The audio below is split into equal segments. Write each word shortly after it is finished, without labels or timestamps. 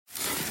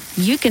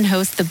you can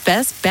host the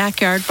best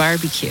backyard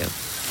barbecue.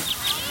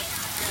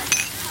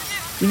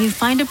 When you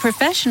find a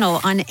professional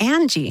on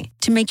Angie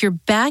to make your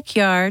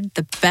backyard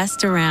the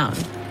best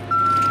around.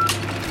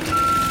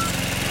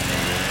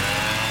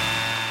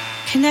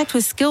 Connect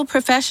with skilled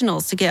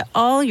professionals to get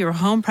all your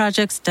home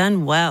projects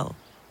done well.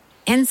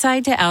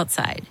 Inside to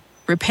outside,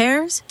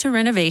 repairs to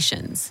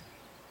renovations.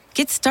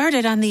 Get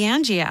started on the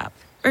Angie app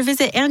or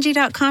visit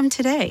Angie.com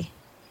today.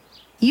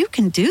 You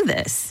can do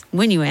this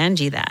when you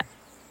Angie that.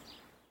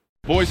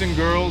 Boys and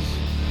girls,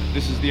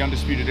 this is the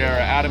Undisputed Era.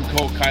 Adam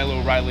Cole, Kyle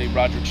O'Reilly,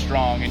 Roderick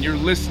Strong, and you're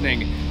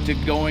listening to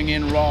Going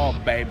In Raw,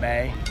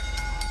 baby.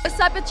 What's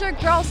up, it's your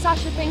girl,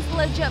 Sasha Banks, the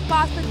legit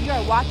boss, and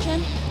you're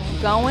watching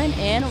Going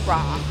In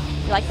Raw.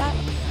 You like that?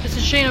 This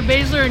is Shayna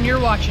Baszler, and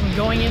you're watching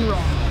Going In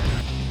Raw.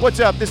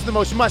 What's up? This is the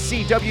most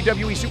must-see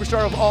WWE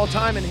superstar of all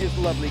time and his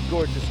lovely,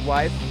 gorgeous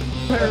wife,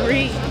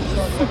 Marie.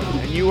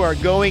 And you are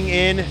going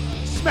in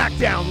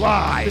SmackDown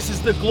Live. This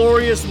is the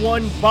glorious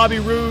one, Bobby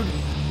Roode,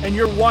 and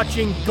you're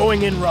watching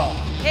Going In Raw.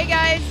 Hey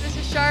guys, this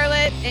is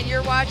Charlotte, and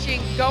you're watching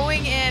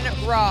Going In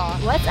Raw.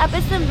 What's up?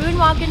 It's the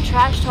moonwalking,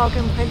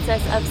 trash-talking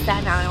princess of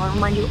Staten Island. I want to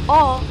remind you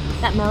all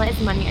that Mela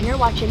is money, and you're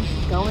watching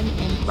Going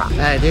In Raw.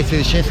 Hi, this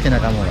is Shinsuke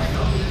Nakamura.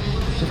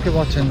 Shinsuke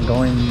watching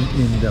Going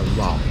In the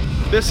Raw.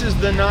 This is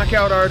the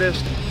knockout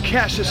artist,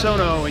 Cassius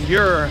Ohno, and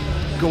you're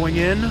Going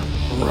In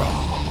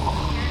Raw.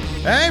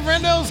 Hey,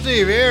 friendo,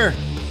 Steve here.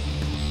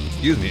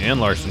 Excuse me, and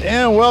Larson.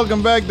 And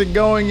welcome back to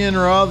Going In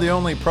Raw, the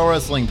only pro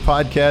wrestling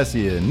podcast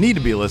you need to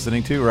be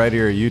listening to right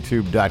here at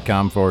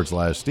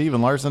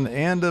youtube.com/Steven Larson,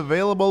 and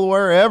available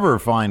wherever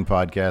fine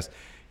podcasts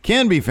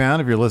can be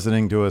found. If you're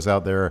listening to us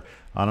out there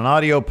on an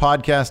audio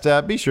podcast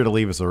app, be sure to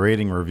leave us a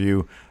rating,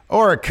 review,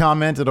 or a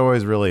comment. It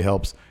always really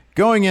helps.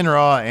 Going In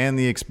Raw and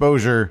the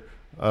exposure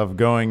of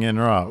Going In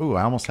Raw. Ooh,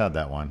 I almost had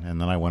that one,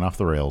 and then I went off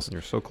the rails.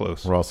 You're so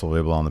close. We're also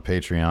available on the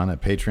Patreon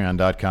at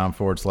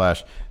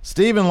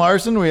patreon.com/Steven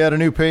Larson. We had a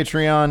new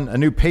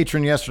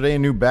patron yesterday, a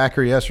new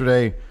backer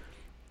yesterday,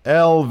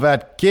 El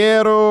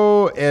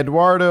Vaquero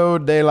Eduardo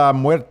de la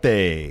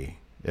Muerte.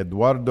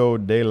 Eduardo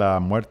de la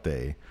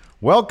Muerte.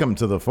 Welcome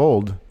to the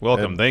fold.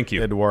 Welcome, thank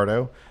you.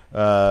 Eduardo.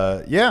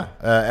 At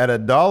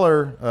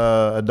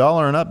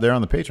 $1 and up there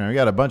on the Patreon. We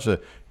got a bunch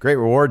of great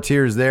reward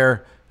tiers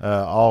there.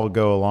 All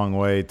go a long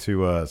way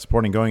to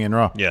supporting Going In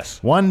Raw. Yes.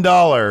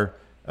 $1,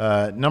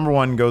 number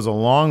one, goes a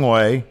long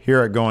way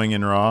here at Going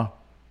In Raw.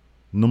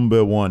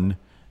 Number one.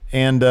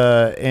 And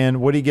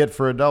what do you get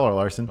for $1,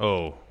 Larson?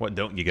 Oh, what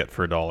don't you get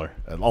for $1?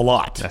 A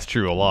lot. That's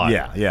true, a lot.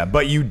 Yeah.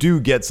 But you do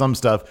get some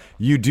stuff.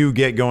 You do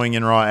get Going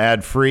In Raw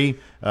ad-free.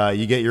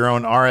 You get your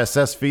own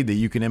RSS feed that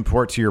you can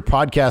import to your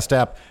podcast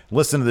app.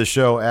 Listen to the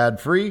show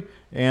ad-free.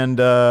 And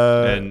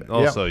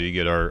also you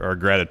get our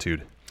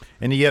gratitude.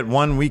 And you get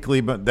one weekly,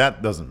 but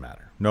that doesn't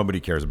matter. Nobody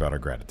cares about our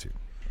gratitude.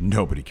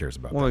 Nobody cares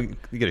about that. Well,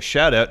 you get a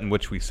shout-out in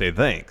which we say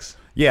thanks.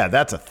 Yeah,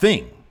 that's a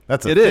thing.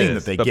 That's a thing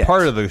that they get. But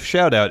part of the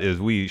shout-out is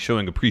we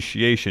showing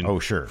appreciation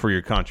for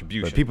your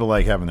contribution. But people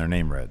like having their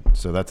name read,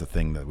 so that's a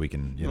thing that we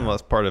can, Well,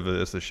 that's part of it.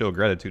 It's the show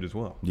gratitude as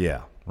well.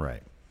 Yeah,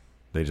 right.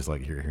 They just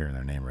like hearing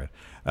their name read.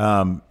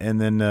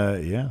 And then,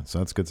 so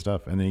that's good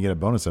stuff. And then you get a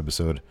bonus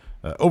episode,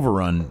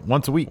 Overrun,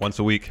 once a week.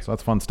 So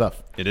that's fun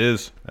stuff. It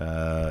is.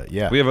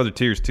 Yeah. We have other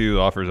tiers, too,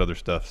 offers other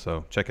stuff,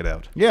 so check it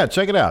out. Yeah,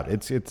 check it out.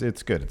 It's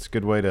good. It's a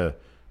good way to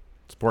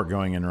support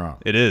Going In Raw.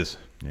 It is.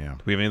 Yeah. Do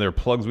we have any other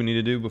plugs we need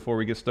to do before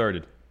we get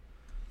started?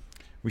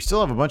 We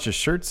still have a bunch of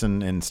shirts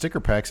and sticker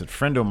packs at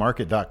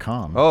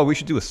friendomarket.com. Oh, we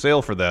should do a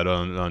sale for that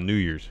on New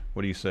Year's.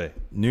 What do you say?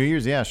 New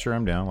Year's? Yeah, sure,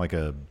 I'm down. Like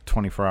a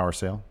 24-hour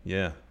sale.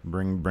 Yeah.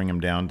 Bring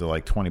them down to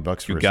like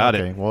 $20 for You got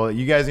it. Well,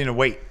 you guys need to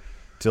wait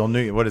till New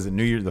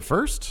Year the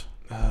 1st?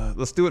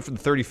 Let's do it for the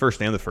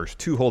 31st and the 1st.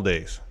 2 whole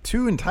days.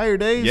 2 entire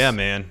days? Yeah,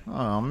 man.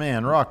 Oh,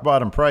 man. Rock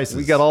bottom prices.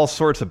 We got all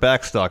sorts of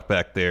backstock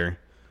back there.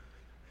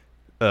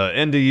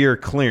 End of year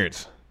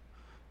clearance.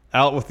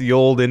 Out with the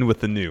old, in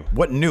with the new.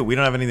 What new? We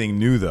don't have anything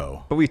new,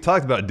 though. But we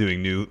talked about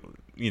doing new,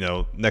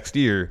 next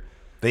year.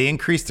 They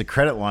increased the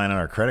credit line on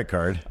our credit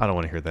card. I don't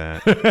want to hear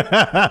that.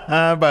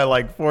 By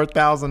like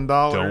 $4,000.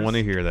 Don't want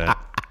to hear that.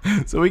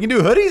 So we can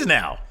do hoodies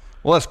now.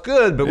 Well, that's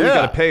good, but we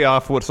got to pay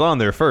off what's on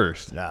there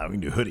first. Nah, we can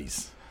do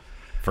hoodies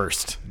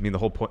first. I mean, the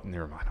whole point.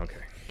 Never mind. Okay.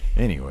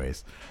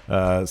 Anyways,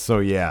 let's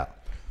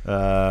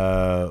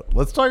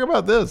talk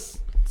about this.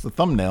 It's the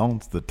thumbnail.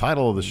 It's the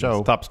title of the show.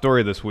 It's top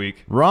story this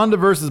week. Ronda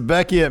versus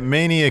Becky at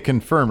Mania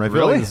confirmed. I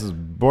feel like this is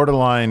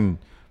borderline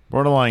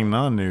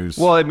non-news.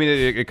 Well, I mean,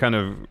 it kind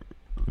of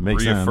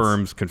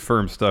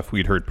confirms stuff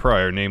we'd heard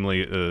prior,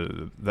 namely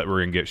that we're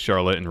going to get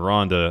Charlotte and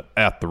Ronda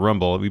at the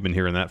Rumble. We've been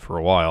hearing that for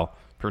a while.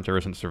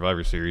 Recent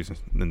Survivor Series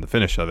and the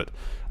finish of it.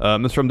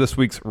 This from this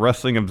week's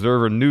Wrestling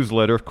Observer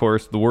newsletter, of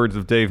course, the words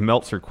of Dave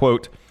Meltzer,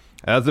 quote,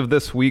 "As of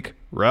this week,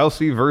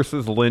 Rousey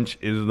versus Lynch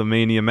is the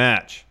Mania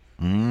match."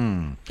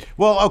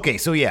 Well, okay,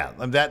 so yeah,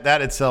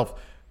 that itself,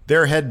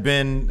 there had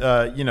been,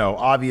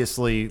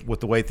 obviously with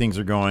the way things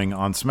are going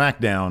on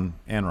SmackDown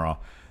and Raw,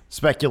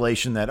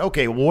 speculation that,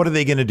 okay, well, what are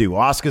they going to do?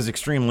 Asuka's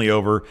extremely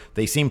over.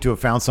 They seem to have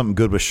found something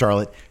good with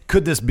Charlotte.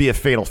 Could this be a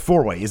fatal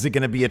four-way? Is it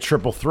going to be a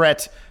triple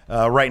threat?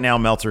 Right now,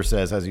 Meltzer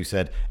says, as you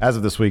said, as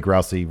of this week,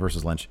 Rousey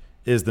versus Lynch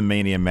is the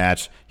Mania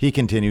match. He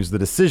continues, the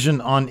decision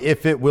on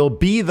if it will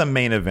be the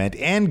main event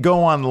and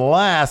go on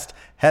last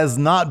has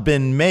not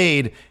been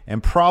made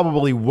and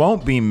probably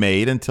won't be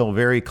made until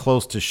very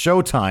close to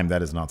showtime.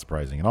 That is not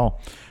surprising at all.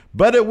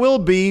 But it will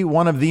be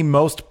one of the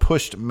most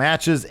pushed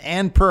matches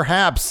and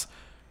perhaps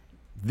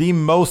the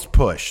most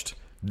pushed.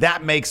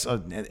 That makes,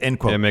 end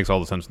quote. It makes all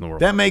the sense in the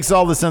world. That makes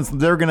all the sense.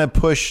 They're going to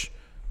push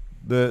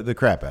the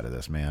crap out of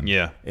this, man.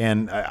 Yeah.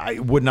 And I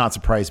would not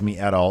surprise me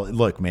at all.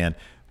 Look, man,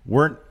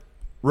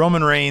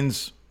 Roman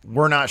Reigns,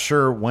 we're not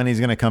sure when he's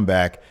going to come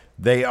back.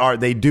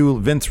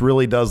 Vince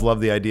really does love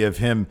the idea of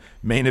him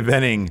main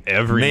eventing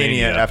every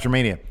Mania after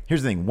Mania.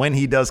 Here's the thing. When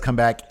he does come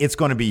back, it's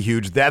going to be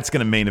huge. That's going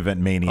to main event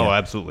Mania. Oh,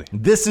 absolutely.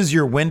 This is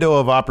your window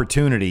of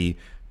opportunity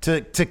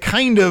to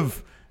kind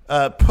of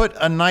put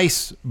a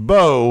nice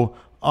bow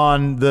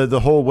on the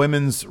whole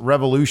women's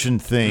revolution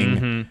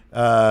thing.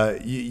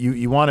 Mm-hmm.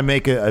 You want to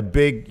make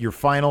your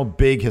final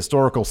big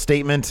historical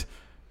statement,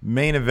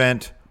 main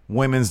event,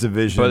 women's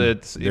division.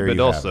 But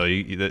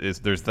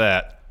there's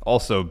that.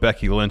 Also,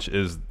 Becky Lynch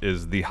is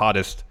the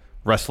hottest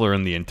wrestler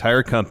in the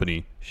entire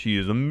company. She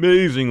is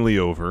amazingly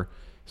over.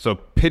 So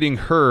pitting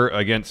her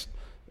against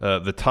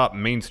the top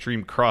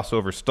mainstream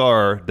crossover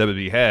star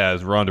WWE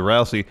has, Ronda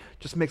Rousey,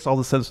 just makes all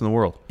the sense in the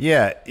world.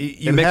 Yeah,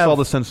 it makes all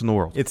the sense in the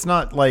world. It's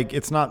not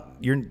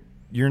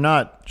you're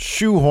not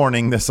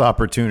shoehorning this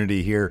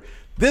opportunity here.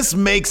 This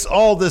makes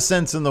all the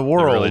sense in the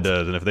world. It really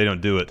does. And if they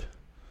don't do it,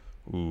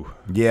 ooh,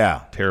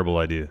 yeah, terrible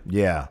idea.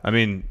 Yeah, I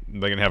mean,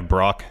 they're gonna have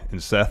Brock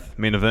and Seth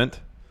main event,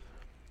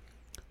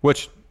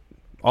 which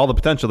all the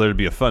potential there to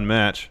be a fun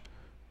match,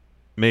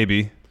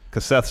 maybe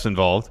because Seth's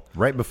involved.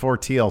 Right before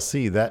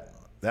TLC,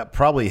 that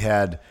probably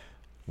had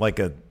like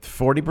a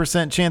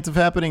 40% chance of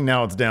happening.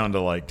 Now it's down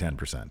to like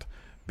 10%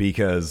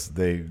 because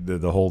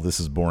the whole this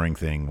is boring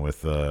thing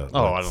with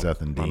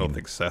Seth and Dean. I don't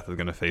think Seth is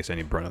going to face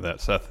any brunt of that.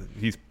 Seth,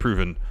 he's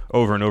proven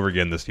over and over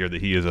again this year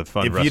that he is a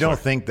fun wrestler. If you don't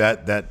think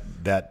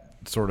that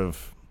sort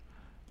of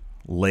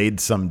laid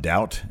some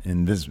doubt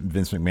in Vince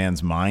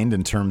McMahon's mind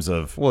in terms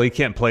of... Well, he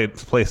can't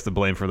place the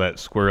blame for that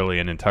squarely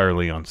and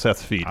entirely on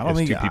Seth's feet. I don't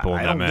think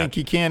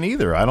he can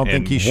either. I don't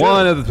think he should.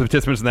 One of the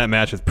participants in that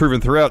match has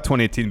proven throughout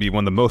 2018 to be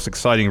one of the most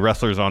exciting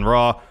wrestlers on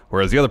Raw,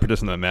 whereas the other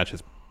participant in that match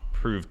has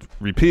proved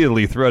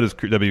repeatedly throughout his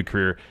WWE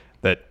career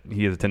that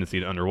he has a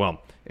tendency to underwhelm.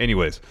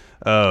 Anyways.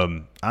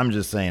 I'm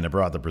just saying it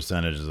brought the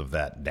percentages of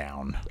that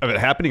down. Of it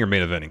happening or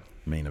main eventing?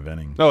 Main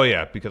eventing. Oh,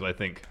 yeah, because I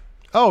think...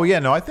 Oh, yeah,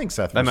 no, I think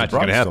Seth that match is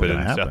going to happen,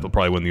 and Seth will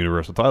probably win the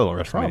Universal title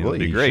at WrestleMania. Probably,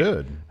 It'll be great.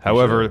 Should.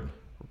 However,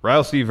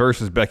 Rousey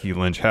versus Becky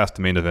Lynch has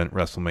to main event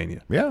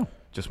WrestleMania. Yeah.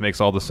 Just makes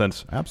all the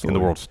sense Absolutely. in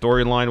the world.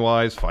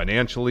 Storyline-wise,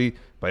 financially,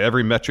 by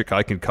every metric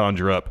I can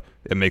conjure up,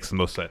 it makes the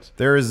most sense.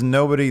 There's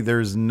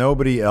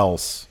nobody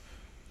else.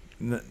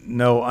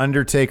 No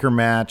Undertaker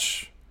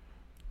match,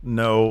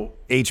 no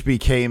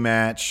HBK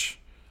match,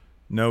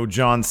 no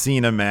John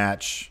Cena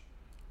match.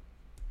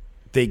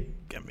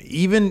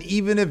 Even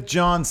if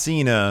John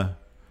Cena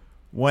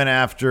went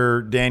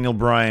after Daniel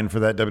Bryan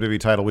for that WWE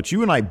title, which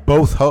you and I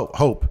both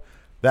hope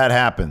that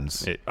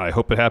happens. I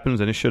hope it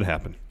happens, and it should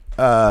happen.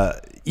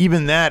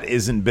 Even that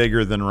isn't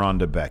bigger than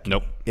Ronda Becky.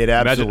 Nope. It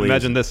absolutely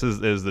Imagine this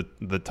is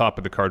the top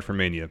of the card for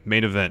Mania.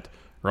 Main event,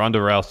 Ronda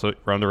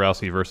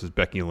Rousey versus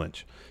Becky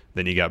Lynch.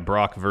 Then you got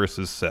Brock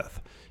versus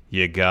Seth.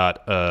 You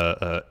got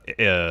AJ,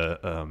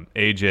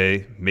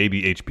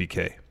 maybe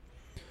HBK.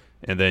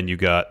 And then you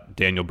got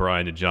Daniel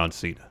Bryan and John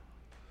Cena.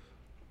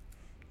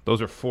 Those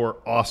are 4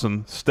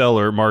 awesome,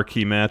 stellar,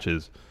 marquee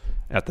matches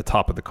at the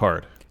top of the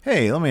card.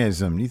 Hey, let me ask you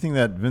something. Do you think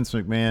that Vince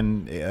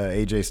McMahon,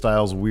 AJ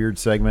Styles weird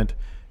segment,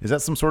 is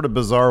that some sort of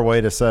bizarre way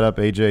to set up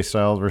AJ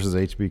Styles versus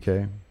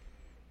HBK?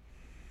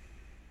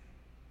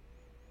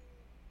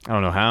 I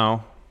don't know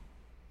how.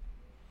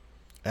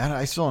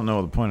 I still don't know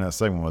what the point of that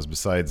segment was,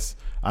 besides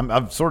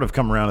I've sort of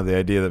come around to the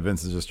idea that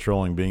Vince is just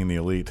trolling being the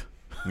elite.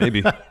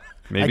 Maybe.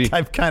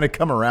 I've kind of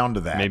come around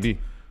to that. Maybe.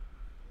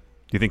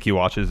 Do you think he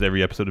watches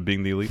every episode of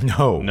Being the Elite?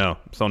 No.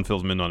 Someone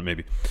fills him in on it,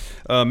 maybe.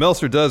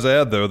 Meltzer does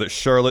add, though, that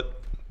Charlotte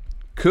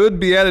could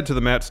be added to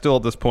the match still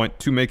at this point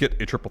to make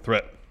it a triple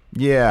threat.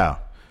 Yeah.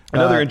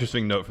 Another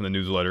interesting note from the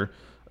newsletter.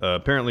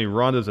 Apparently,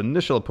 Ronda's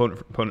initial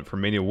opponent for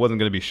Mania wasn't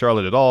going to be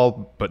Charlotte at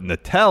all, but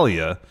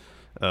Natalya.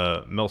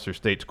 Meltzer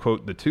states,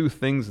 quote, "The two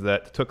things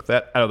that took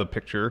that out of the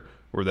picture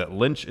were that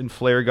Lynch and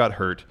Flair got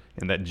hurt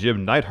and that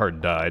Jim Neidhart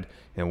died.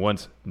 And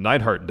once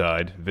Neidhart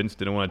died, Vince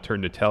didn't want to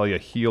turn Natalya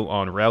heel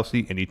on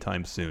Rousey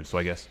anytime soon." So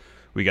I guess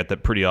we got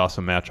that pretty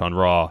awesome match on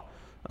Raw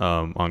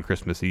on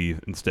Christmas Eve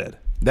instead.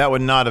 That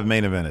would not have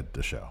main evented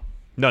the show.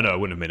 No, it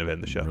wouldn't have main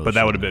evented the show. Really, but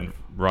that would have been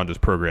Ronda's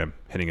program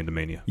heading into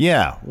Mania.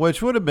 Yeah,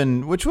 which would have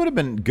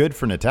been good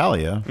for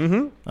Natalya.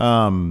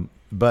 Mm-hmm.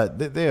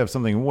 But they have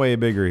something way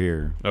bigger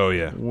here. Oh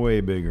yeah,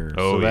 way bigger.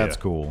 So that's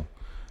cool.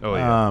 Oh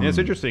yeah, and it's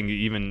interesting.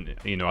 Even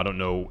I don't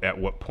know at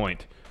what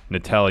point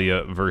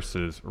Natalya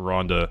versus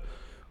Ronda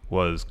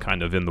was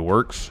kind of in the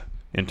works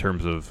in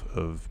terms of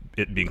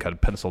it being kind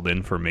of penciled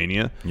in for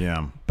Mania.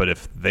 Yeah. But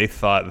if they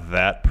thought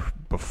that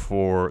was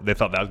going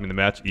to be the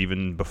match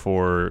even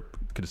before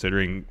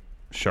considering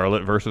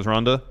Charlotte versus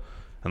Ronda,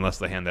 unless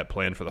they hand that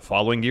plan for the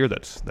following year,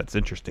 that's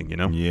interesting, you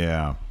know?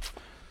 Yeah.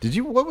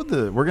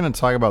 We're going to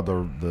talk about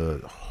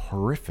the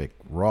horrific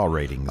Raw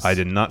ratings. I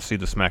did not see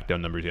the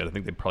SmackDown numbers yet. I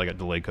think they probably got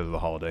delayed because of the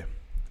holiday.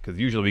 Because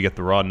usually we get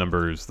the Raw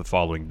numbers the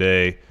following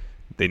day.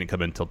 They didn't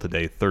come in until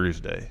today,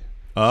 Thursday.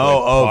 The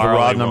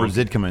Raw numbers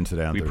did come in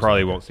today on We Thursday.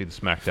 probably won't see the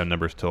SmackDown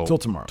numbers till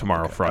tomorrow.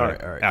 Tomorrow, Okay.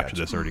 Friday, All right, after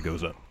gotcha. this already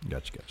goes up.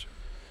 Gotcha.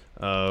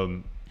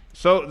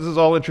 So this is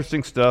all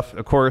interesting stuff.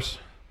 Of course,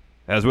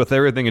 as with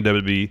everything in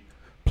WWE,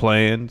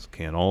 plans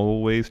can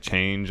always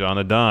change on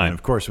a dime. And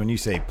of course, when you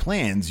say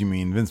plans, you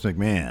mean Vince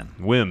McMahon.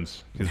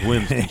 Whims. His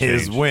whims can change.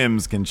 His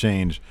whims can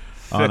change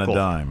on a Fickle.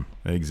 dime.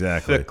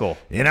 Exactly. Fickle.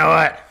 You know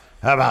what?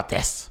 How about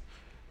this?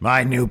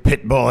 My new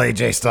Pitbull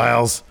AJ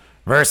Styles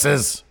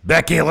versus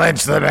Becky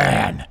Lynch the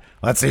Man.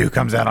 Let's see who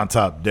comes out on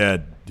top.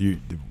 Dad,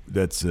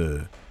 that's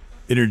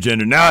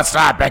intergender. No, it's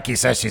not. Becky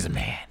says she's a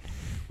man.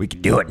 We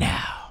can do it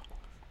now.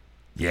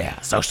 Yeah,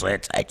 socially,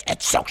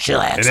 it's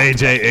socially. And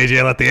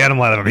AJ let the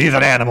animal out of him. He's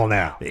an animal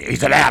now.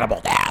 He's an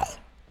animal now.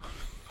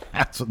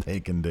 That's what they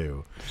can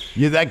do.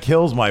 Yeah, that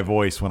kills my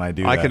voice when I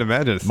do that. I can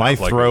imagine. It My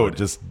sounds like throat it would.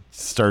 just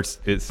starts.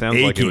 It sounds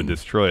aching. like it would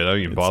destroy it. I don't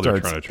even bother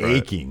starts trying to try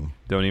aching. it.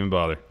 Don't even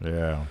bother.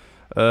 Yeah.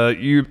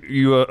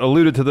 You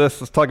alluded to this.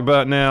 Let's talk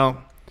about it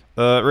now.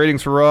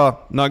 Ratings for Raw,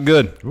 not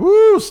good.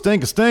 Woo,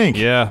 stink.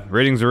 Yeah,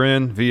 ratings are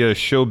in via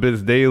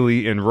Showbiz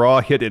Daily, and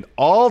Raw hit an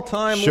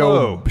all-time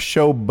low.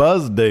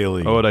 Showbuzz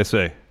Daily. Oh, what'd I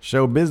say?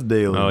 Showbiz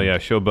Daily. Oh, yeah,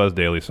 Showbuzz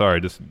Daily.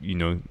 Sorry, just,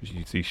 you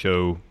see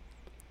show...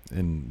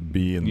 And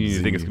B and You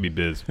Z. think it's going to be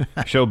biz.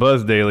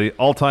 Showbuzz Daily,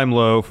 all-time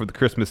low for the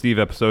Christmas Eve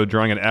episode,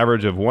 drawing an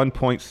average of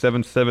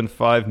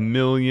 1.775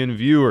 million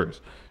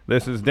viewers.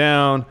 This is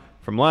down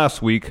from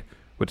last week,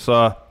 which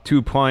saw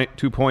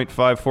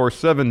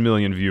 2.547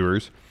 million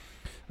viewers.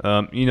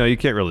 You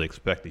can't really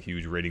expect a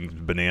huge ratings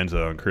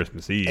bonanza on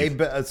Christmas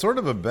Eve. Sort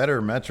of a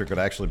better metric would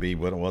actually be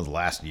what it was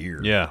last year.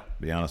 Yeah. To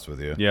be honest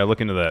with you. Yeah,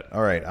 look into that.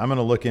 All right, I'm going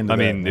to look into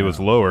that. it was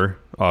lower,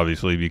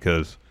 obviously,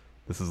 because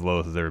this is the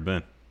lowest it's ever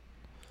been.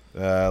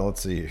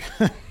 Let's see.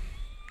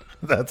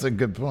 That's a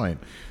good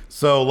point.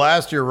 So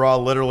last year, Raw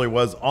literally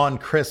was on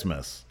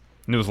Christmas.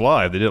 And it was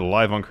live. They did it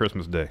live on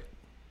Christmas Day.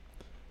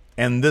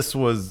 And this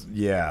was,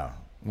 yeah.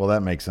 Well,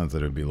 that makes sense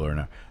that it would be lower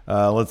now.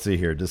 Let's see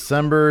here.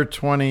 December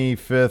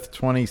 25th,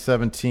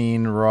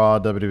 2017, Raw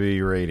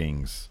WWE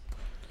ratings.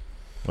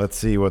 Let's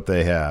see what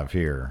they have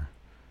here.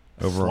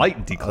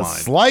 Slight decline. A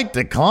slight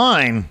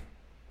decline?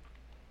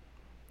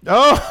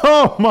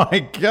 Oh, my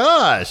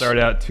gosh.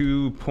 Started out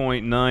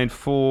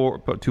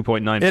 2.94,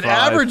 2.95. It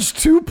averaged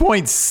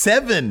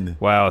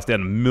 2.7. Wow, it's down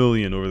 1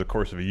 million over the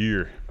course of a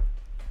year.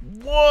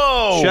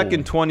 Whoa. Check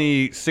in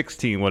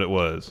 2016 what it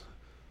was.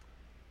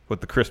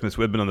 With the Christmas,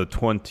 we've been on the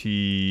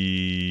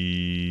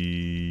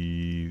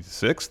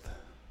 26th?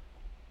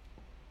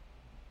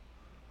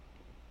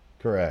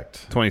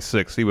 Correct.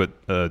 26. See what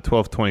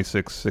 12,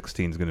 26,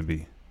 16 is going to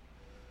be.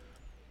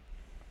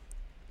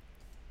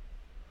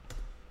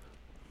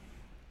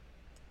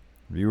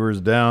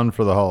 Viewers down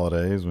for the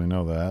holidays. We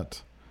know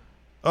that.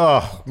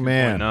 Oh,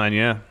 man. 2.9,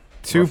 yeah.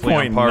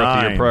 2.9. Par with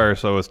the year prior,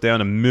 so it's down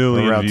 1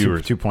 million Around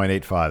viewers.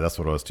 2.85. That's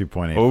what it was.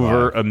 2.85.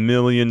 Over 1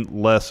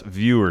 million less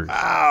viewers.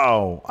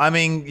 Wow. I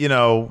mean,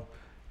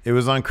 it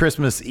was on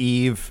Christmas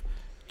Eve.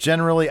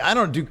 Generally, I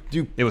don't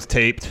do. It was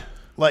taped.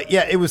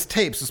 It was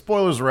taped. So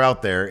spoilers were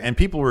out there, and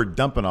people were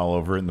dumping all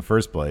over it in the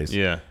first place.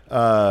 Yeah.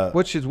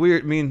 Which is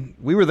weird. I mean,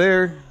 we were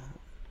there.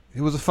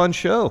 It was a fun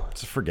show.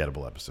 It's a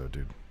forgettable episode,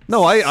 dude.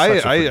 No, I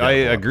Such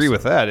a agree forgettable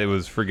with that. It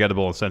was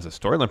forgettable in the sense of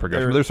storyline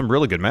progression. But there's some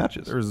really good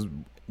matches. There's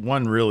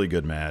one really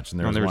good match, and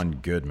there was one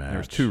good match.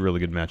 There's two really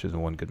good matches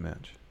and one good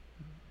match.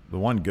 The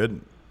one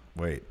good...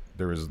 Wait.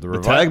 There was the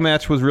tag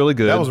match was really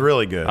good. That was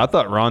really good. I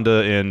thought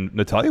Ronda and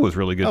Natalya was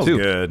really good, that was too.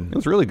 Good. It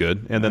was really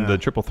good. And then the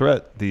triple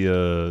threat,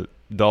 the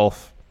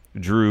Dolph,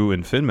 Drew,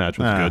 and Finn match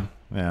was good.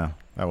 Yeah,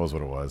 that was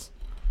what it was.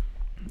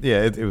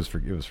 Yeah, it was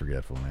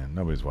forgetful, man.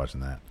 Nobody's watching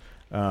that.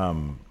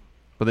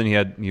 But then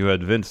you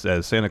had Vince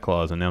as Santa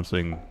Claus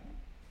announcing...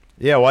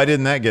 Yeah, why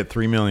didn't that get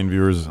 3 million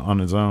viewers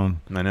on its own?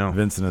 I know.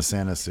 Vince in a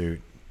Santa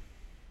suit.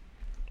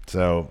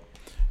 So,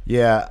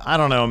 yeah, I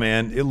don't know,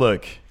 man.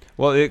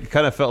 Well, it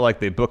kind of felt like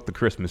they booked the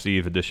Christmas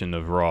Eve edition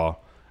of Raw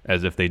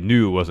as if they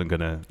knew it wasn't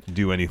going to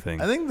do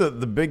anything. I think the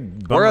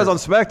big bummer... Whereas on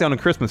SmackDown on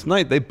Christmas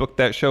night, they booked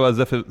that show as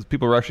if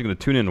people were actually going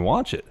to tune in and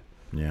watch it.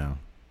 Yeah.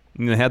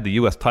 And they had the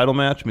U.S. title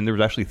match. I mean, there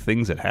was actually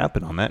things that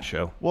happened on that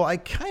show. Well, I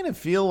kind of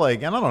feel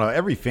like, and I don't know,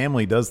 every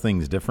family does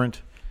things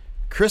different.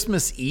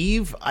 Christmas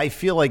Eve, I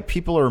feel like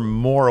people are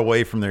more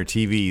away from their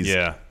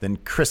TVs than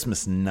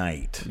Christmas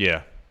night.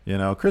 Yeah.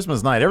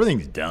 Christmas night,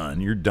 everything's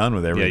done. You're done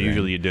with everything. Yeah,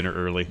 usually you dinner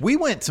early. We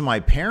went to my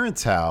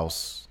parents'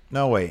 house.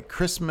 No, wait,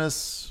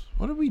 Christmas.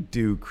 What did we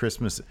do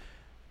Christmas?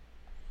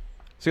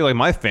 See, like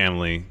my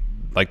family,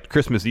 like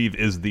Christmas Eve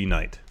is the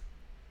night.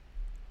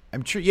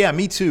 I'm sure. Yeah,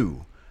 me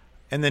too.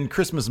 And then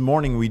Christmas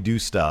morning we do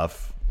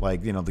stuff.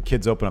 Like, the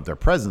kids open up their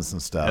presents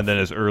and stuff. And then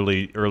it's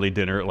early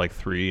dinner at like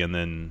 3, and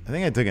then I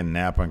think I took a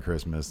nap on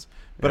Christmas.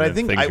 But and I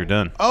think things are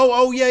done.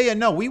 Oh yeah.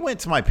 No, we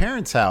went to my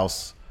parents'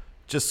 house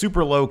just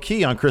super low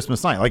key on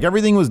Christmas night. Like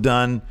everything was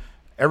done.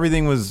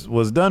 Everything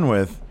was done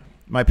with.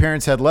 My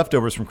parents had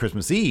leftovers from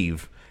Christmas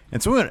Eve.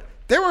 And so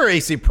there were a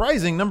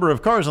surprising number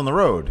of cars on the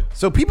road.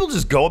 So people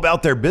just go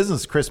about their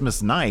business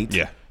Christmas night.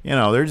 Yeah.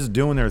 They're just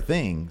doing their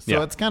thing. So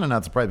Yeah. it's kind of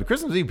not surprising. But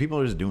Christmas Eve, people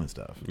are just doing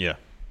stuff. Yeah.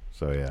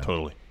 So yeah.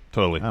 Totally.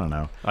 I don't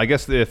know. I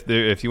guess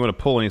if you want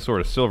to pull any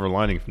sort of silver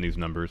lining from these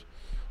numbers,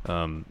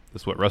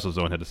 this is what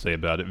WrestleZone had to say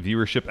about it.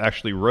 Viewership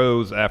actually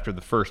rose after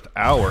the first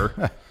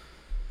hour.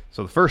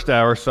 So the first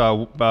hour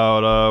saw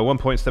about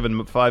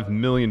 1.75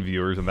 million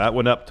viewers, and that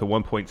went up to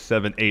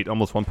 1.78,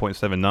 almost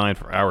 1.79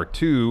 for hour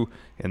 2,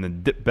 and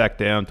then dipped back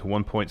down to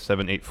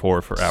 1.784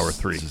 for hour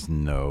 3. There's just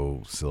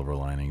no silver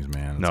linings,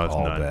 man. No, it's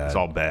all none. bad. It's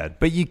all bad.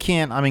 But you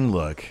can't. I mean,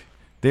 look,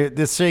 the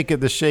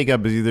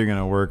shakeup is either going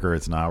to work or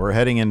it's not. We're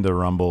heading into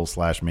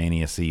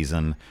Rumble/Mania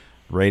season.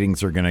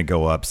 Ratings are going to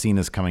go up.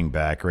 Cena's coming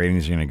back.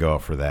 Ratings are going to go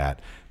up for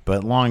that.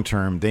 But long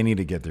term, they need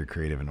to get their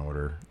creative in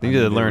order. They need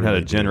to learn how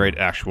to generate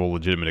actual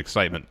legitimate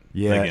excitement.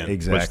 Yeah, again,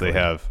 exactly. Which they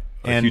have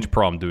a huge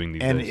problem doing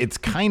these days. And it's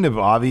kind of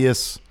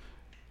obvious,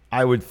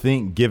 I would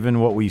think, given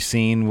what we've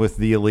seen with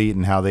the Elite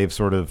and how they've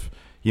sort of,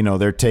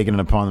 they're taking it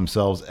upon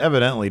themselves,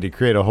 evidently, to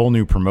create a whole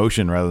new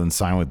promotion rather than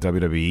sign with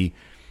WWE.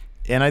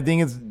 And I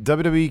think it's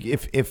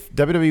WWE. If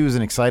WWE was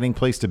an exciting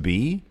place to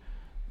be,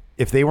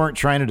 if they weren't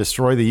trying to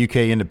destroy the UK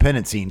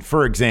independent scene,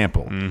 for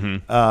example,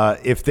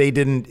 if they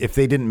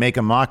didn't make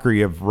a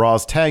mockery of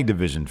Raw's tag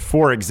division,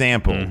 for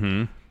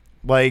example,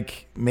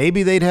 like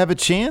maybe they'd have a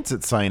chance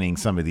at signing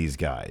some of these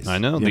guys. I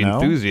know the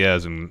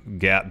enthusiasm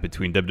gap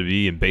between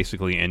WWE and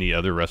basically any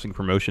other wrestling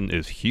promotion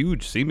is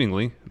huge.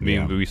 Seemingly, I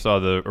mean, we saw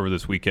over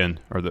this weekend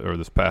or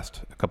this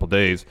past couple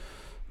days,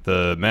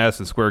 the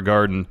Madison Square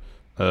Garden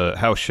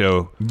house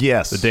show.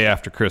 Yes, the day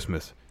after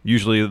Christmas.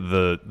 Usually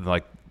the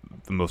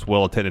most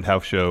well-attended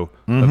house show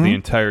of the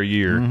entire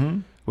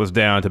year was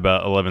down to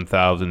about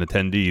 11,000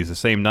 attendees. The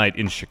same night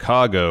in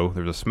Chicago,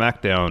 there was a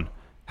SmackDown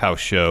house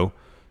show,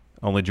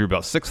 only drew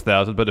about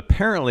 6,000, but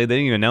apparently they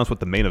didn't even announce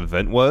what the main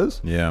event was.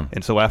 Yeah.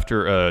 And so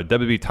after a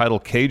WWE title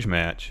cage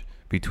match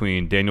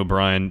between Daniel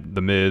Bryan,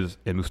 The Miz,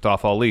 and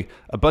Mustafa Ali,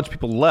 a bunch of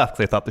people left.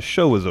 They thought the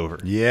show was over.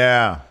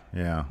 Yeah.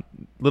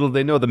 Little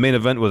they know the main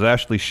event was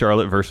actually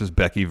Charlotte versus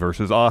Becky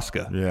versus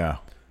Asuka. Yeah.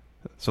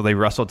 So they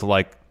wrestled to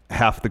like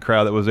half the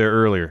crowd that was there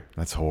earlier.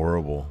 That's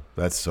horrible.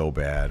 That's so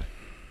bad.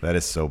 That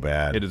is so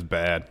bad. It is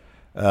bad.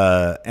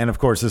 And of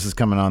course, this is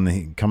coming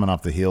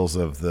off the heels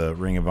of the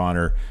Ring of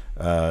Honor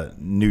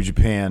New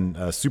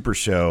Japan Super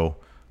Show.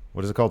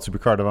 What is it called?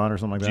 Supercard of Honor or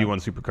something like that? G1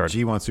 Supercard.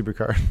 G1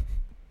 Supercard.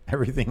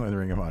 Everything with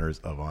Ring of Honor is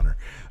of honor.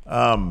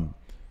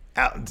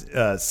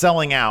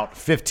 Selling out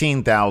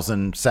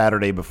 15,000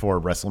 Saturday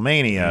before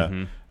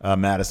WrestleMania,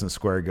 Madison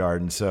Square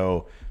Garden.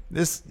 So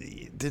there's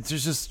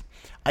just,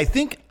 I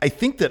think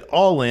that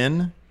all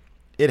in,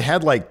 it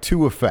had like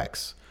two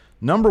effects.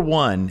 Number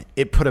one,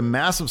 it put a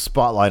massive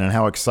spotlight on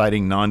how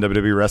exciting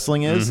non-WWE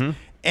wrestling is,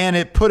 and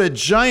it put a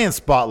giant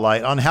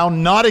spotlight on how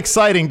not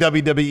exciting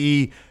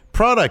WWE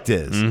product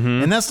is.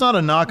 And that's not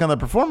a knock on the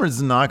performers,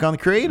 it's a knock on the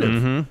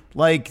creative.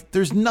 Like,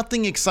 there's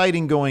nothing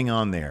exciting going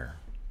on there.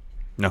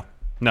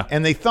 No.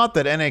 And they thought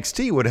that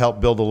NXT would help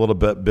build a little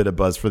bit of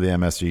buzz for the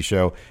MSG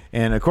show.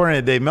 And according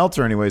to Dave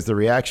Meltzer, anyways, the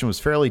reaction was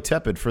fairly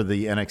tepid for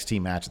the NXT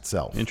match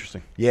itself.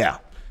 Interesting. Yeah.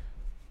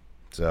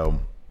 So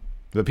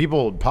the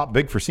people popped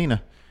big for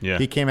Cena. Yeah.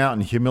 He came out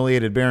and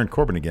humiliated Baron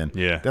Corbin again.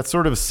 Yeah. That's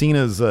sort of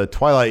Cena's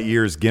Twilight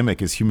Years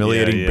gimmick, is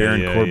humiliating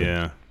Baron Corbin.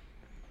 Yeah.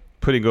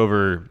 Putting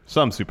over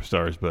some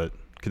superstars, but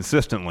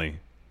consistently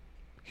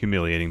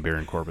humiliating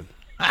Baron Corbin.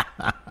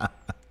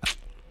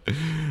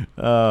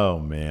 Oh,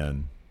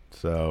 man.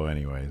 So,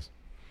 anyways.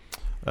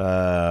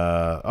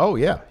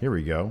 Here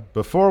we go.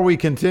 Before we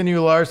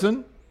continue,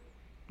 Larson,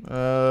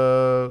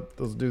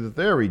 let's do that.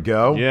 There we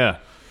go. Yeah.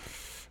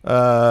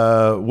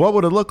 What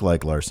would it look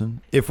like,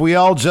 Larson, if we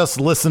all just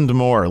listened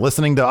more?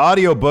 Listening to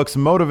audiobooks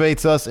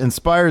motivates us,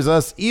 inspires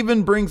us,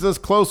 even brings us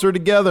closer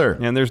together.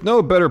 And there's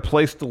no better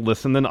place to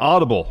listen than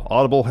Audible.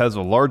 Audible has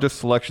the largest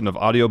selection of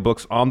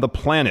audiobooks on the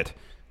planet.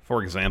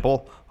 For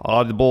example,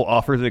 Audible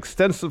offers an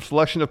extensive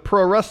selection of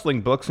pro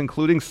wrestling books,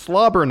 including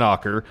Slobber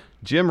Knocker,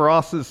 Jim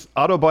Ross's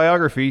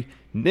autobiography,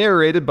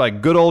 narrated by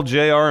good old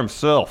JR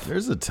himself.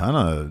 There's a ton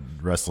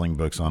of wrestling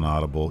books on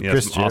Audible. Yeah,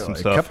 some awesome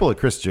stuff. A couple of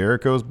Chris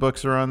Jericho's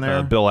books are on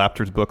there. Bill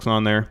Apter's books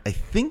on there. I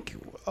think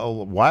a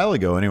while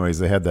ago, anyways,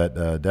 they had that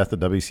Death of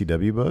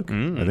WCW book.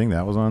 I think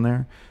that was on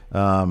there.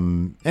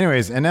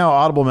 Anyways, and now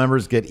Audible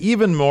members get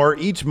even more.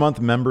 Each month,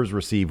 members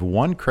receive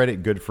 1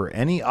 credit good for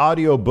any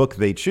audio book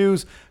they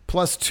choose,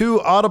 plus 2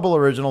 Audible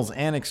originals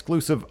and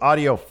exclusive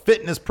audio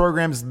fitness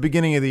programs at the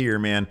beginning of the year,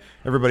 man.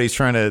 Everybody's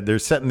they're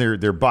setting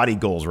their body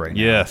goals right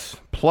now. Yes.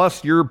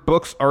 Plus, your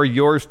books are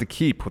yours to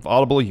keep. With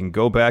Audible, you can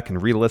go back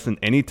and re-listen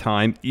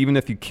anytime, even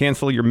if you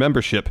cancel your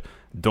membership.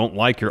 Don't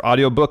like your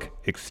audiobook?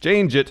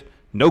 Exchange it.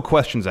 No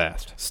questions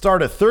asked.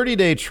 Start a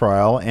 30-day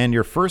trial, and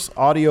your first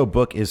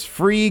audiobook is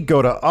free.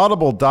 Go to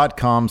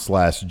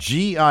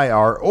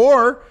audible.com/GIR,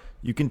 or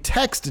you can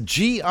text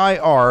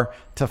GIR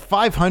to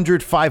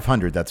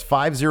 500-500. That's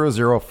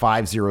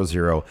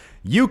 500-500.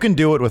 You can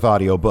do it with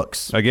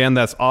audiobooks. Again,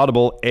 that's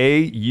Audible,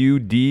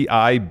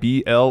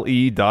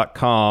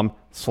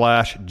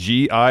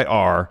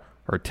 audible.com/GIR,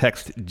 or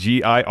text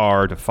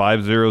GIR to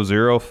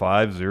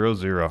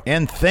 500-500.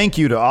 And thank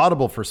you to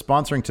Audible for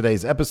sponsoring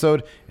today's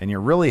episode. And you're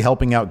really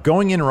helping out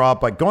Going In Raw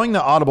by going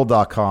to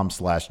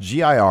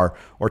audible.com/GIR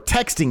or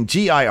texting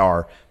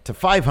GIR to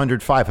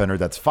 500-500.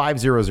 That's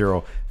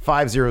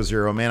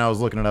 500-500. Man, I was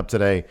looking it up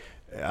today.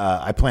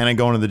 I plan on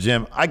going to the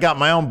gym. I got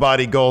my own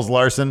body goals,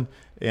 Larson.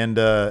 And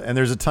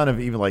there's a ton of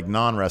even like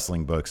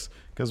non-wrestling books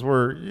because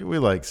we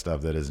like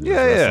stuff that isn't just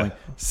wrestling.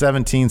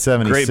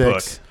 1776. Great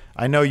book.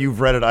 I know you've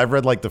read it. I've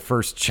read like the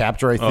first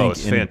chapter, I think,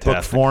 it's in fantastic.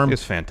 book form.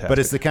 It's fantastic. But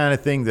it's the kind of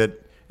thing that,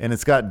 and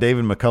it's got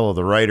David McCullough,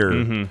 the writer,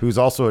 who's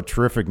also a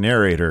terrific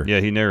narrator.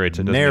 Yeah, he narrates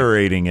it.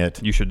 Narrating it.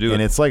 You should do it.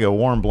 And it's like a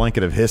warm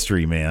blanket of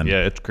history, man.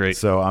 Yeah, it's great.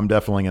 So I'm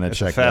definitely going to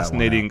check that one out.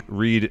 Fascinating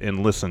read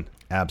and listen.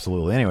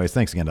 Absolutely. Anyways,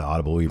 thanks again to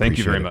Audible. We Thank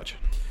you appreciate very it. much.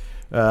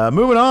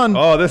 Moving on.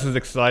 Oh, this is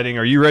exciting.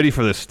 Are you ready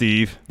for this,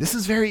 Steve? This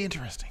is very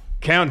interesting.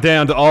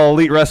 Countdown to All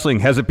Elite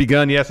Wrestling. Has it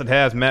begun? Yes, it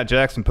has. Matt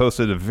Jackson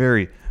posted a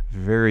very,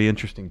 very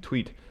interesting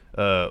tweet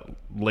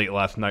late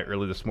last night,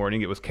 early this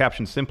morning. It was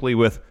captioned simply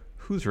with,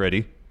 "Who's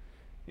ready?"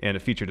 And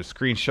it featured a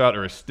screenshot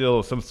or a still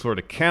of some sort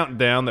of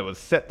countdown that was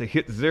set to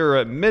hit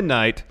zero at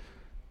midnight,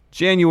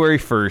 January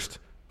 1st,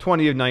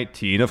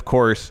 2019. Of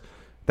course,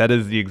 that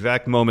is the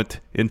exact moment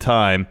in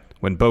time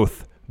when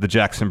both the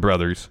Jackson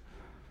brothers,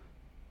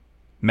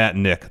 Matt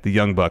and Nick, the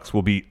Young Bucks,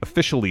 will be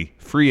officially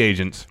free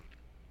agents.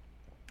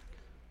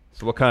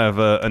 So what kind of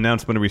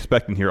announcement are we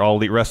expecting here? All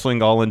Elite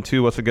Wrestling, all in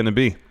two? What's it going to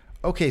be?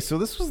 Okay, so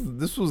this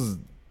was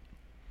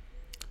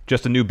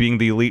just a new Being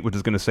the Elite, which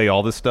is going to say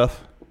all this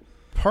stuff?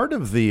 Part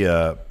of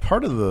the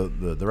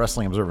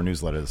Wrestling Observer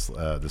newsletter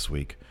this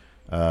week,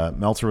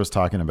 Meltzer was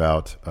talking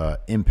about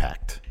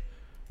Impact,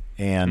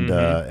 and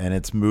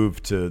it's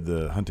moved to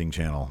the hunting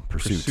channel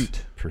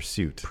Pursuit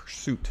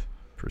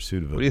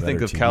of a What do you think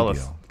better of TV Callis?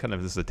 deal. Kind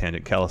of, this is a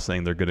tangent. Callis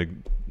saying they're going to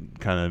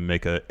kind of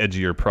make a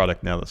edgier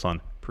product now that's on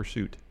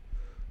Pursuit.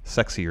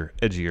 Sexier,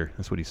 edgier.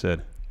 That's what he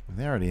said.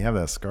 They already have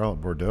that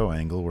Scarlett Bordeaux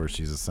angle where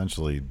she's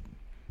essentially,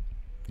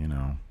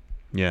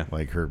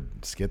 like her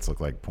skits look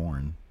like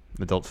porn.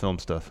 Adult film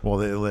stuff. Well,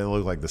 they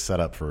look like the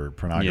setup for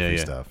pornography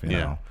stuff. You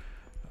know,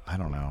 I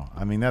don't know.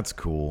 I mean, that's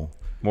cool.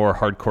 More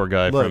hardcore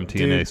guy from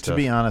TNA stuff. To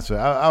be honest with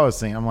you, I was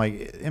saying, I'm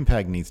like,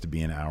 Impact needs to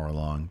be an hour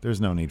long. There's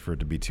no need for it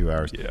to be 2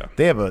 hours. Yeah.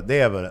 They have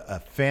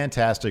a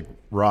fantastic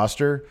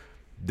roster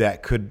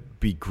that could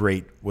be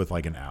great with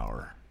like an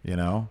hour,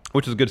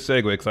 Which is a good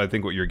segue, because I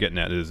think what you're getting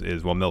at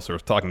is while Meltzer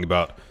was talking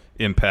about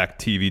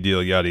Impact TV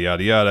deal, yada,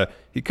 yada, yada,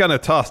 he kind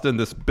of tossed in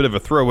this bit of a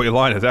throwaway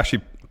line that's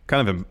actually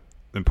kind of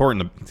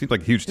important. It seems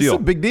like a huge deal.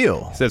 It's a big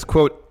deal. He says,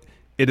 quote,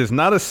 "It is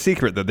not a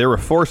secret that there were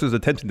forces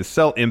attempting to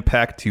sell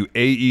Impact to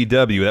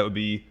AEW." That would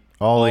be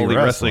All Elite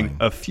Wrestling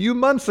a few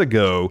months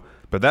ago,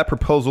 but that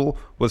proposal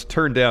was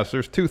turned down. So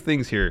there's two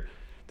things here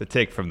to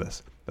take from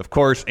this. Of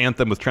course,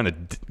 Anthem was trying to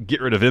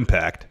get rid of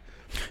Impact,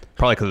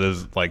 probably because it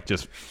was like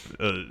just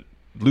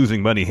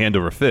losing money hand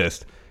over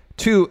fist.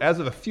 Two, as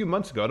of a few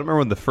months ago, I don't remember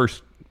when the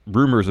first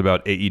rumors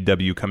about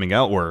AEW coming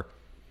out were.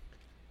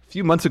 A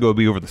few months ago, it would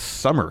be over the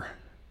summer.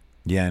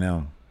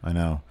 Yeah, I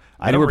know.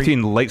 Anywhere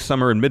between late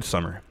summer and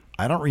midsummer.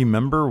 I don't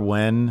remember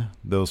when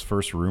those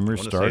first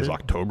rumors started. It was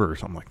October or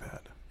something like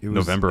that.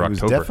 November, October.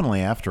 It was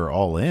definitely after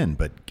All In,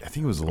 but I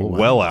think it was a little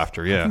well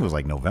after. Yeah, I think it was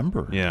like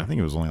November. Yeah, I think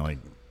it was only like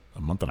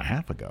a month and a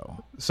half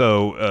ago.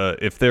 So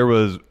if there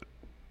was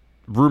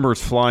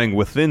rumors flying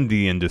within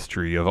the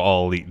industry of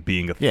All Elite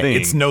being a thing,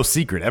 it's no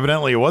secret.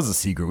 Evidently, it was a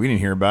secret. We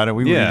didn't hear about it.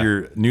 We read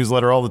your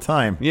newsletter all the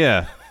time.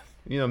 Yeah.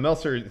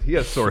 Meltzer, he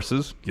has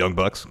sources. Young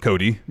Bucks,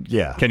 Cody,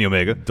 Kenny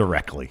Omega,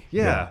 directly.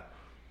 Yeah.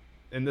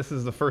 And this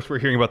is the first we're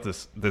hearing about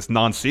this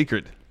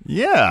non-secret.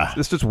 Yeah,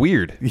 it's just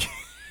weird.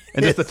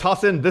 And just to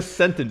toss in this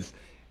sentence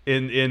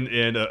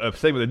in a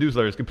segment of the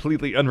newsletter is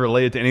completely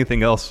unrelated to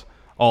anything else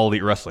All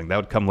Elite Wrestling. That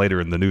would come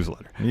later in the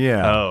newsletter.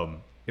 Yeah,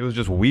 it was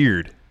just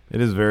weird. It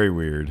is very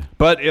weird.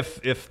 But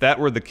if that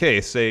were the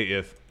case, say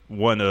if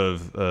one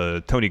of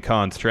Tony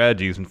Khan's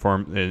strategies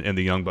and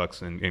the Young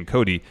Bucks and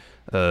Cody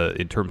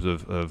in terms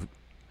of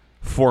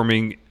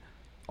forming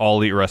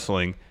All Elite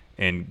Wrestling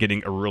and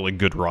getting a really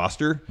good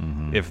roster,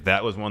 if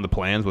that was one of the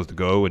plans, was to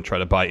go and try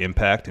to buy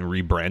Impact and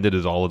rebrand it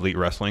as All Elite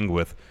Wrestling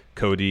with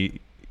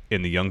Cody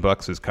and the Young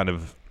Bucks as kind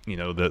of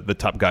the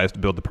top guys to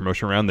build the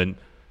promotion around, then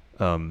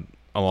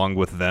along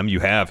with them you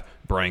have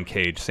Brian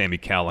Cage, Sami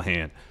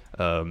Callihan,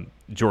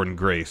 Jordan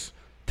Grace,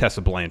 Tessa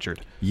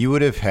Blanchard. You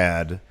would have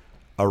had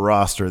a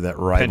roster that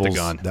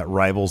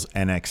rivals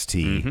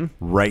NXT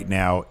right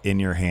now in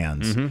your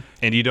hands,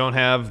 and you don't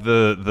have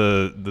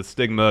the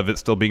stigma of it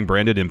still being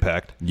branded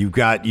Impact. You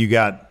got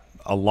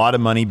a lot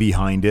of money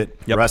behind it.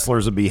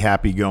 Wrestlers would be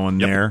happy going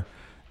there.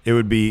 It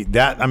would be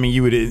that. I mean,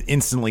 you would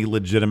instantly,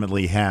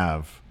 legitimately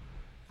have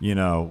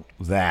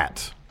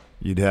that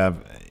you'd have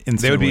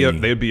instantly.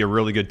 They would be a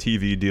really good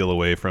TV deal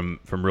away from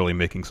really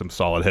making some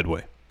solid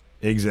headway.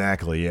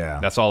 Exactly. Yeah.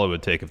 That's all it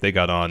would take if they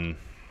got on,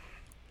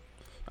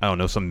 I don't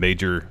know, some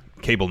major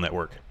cable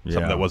network,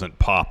 something that wasn't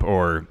Pop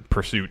or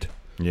Pursuit.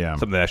 Yeah.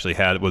 Something that actually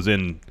was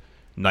in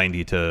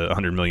 90 to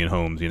 100 million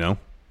homes.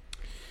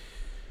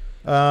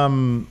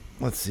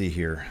 Let's see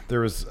here.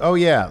 There was,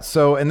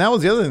 So, and that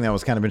was the other thing that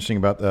was kind of interesting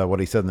about what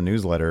he said in the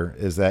newsletter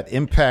is that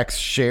Impact's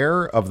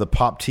share of the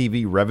Pop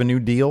TV revenue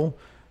deal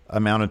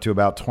amounted to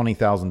about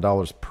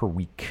 $20,000 per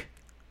week.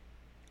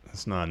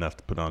 That's not enough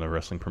to put on a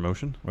wrestling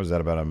promotion. What is that,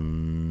 about $1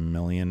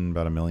 million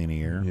a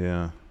year?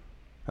 Yeah.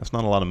 That's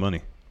not a lot of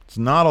money. It's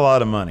not a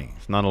lot of money.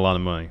 It's not a lot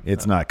of money.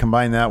 It's not.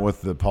 Combine that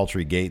with the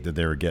paltry gate that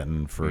they were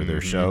getting for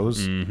their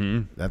shows.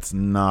 Mm-hmm. That's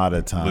not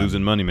a ton.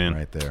 Losing money, man.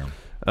 Right there.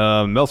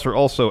 Meltzer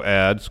also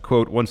adds,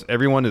 quote, once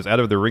everyone is out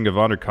of their Ring of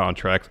Honor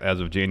contracts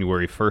as of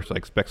January 1st, I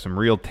expect some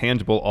real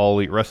tangible All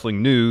Elite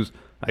Wrestling news.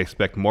 I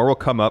expect more will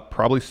come up,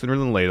 probably sooner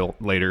than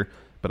later,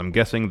 but I'm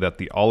guessing that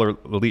the All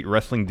Elite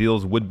Wrestling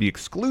deals would be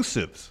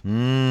exclusives,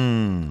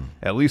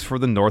 at least for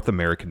the North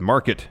American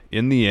market.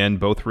 In the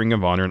end, both Ring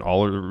of Honor and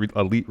All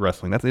Elite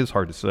Wrestling, that is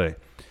hard to say,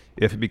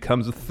 if it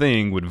becomes a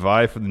thing, would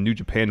vie for the New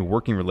Japan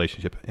working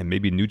relationship, and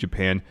maybe New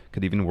Japan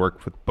could even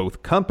work with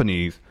both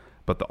companies,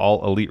 but the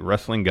All Elite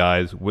Wrestling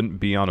guys wouldn't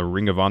be on a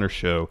Ring of Honor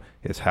show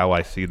is how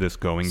I see this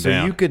going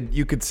down. So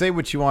you could say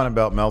what you want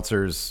about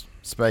Meltzer's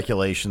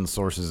speculation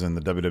sources in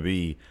the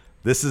WWE.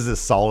 This is as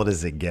solid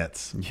as it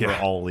gets for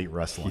All Elite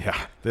Wrestling.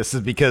 Yeah. This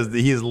is because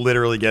he is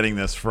literally getting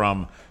this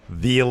from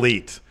the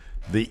Elite.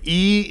 The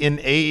E in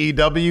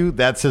AEW,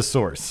 that's his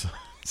source.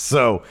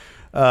 So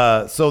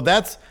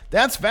that's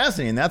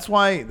fascinating. That's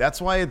why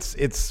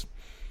it's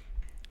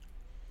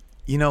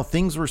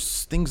things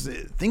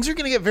are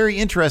going to get very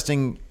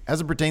interesting as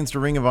it pertains to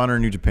Ring of Honor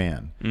and New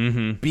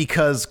Japan,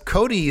 because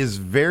Cody is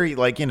very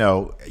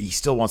he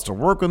still wants to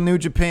work with New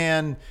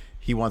Japan.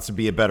 He wants to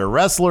be a better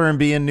wrestler and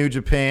be in New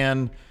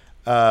Japan.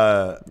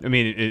 Right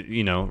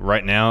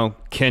now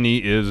Kenny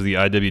is the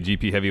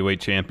IWGP Heavyweight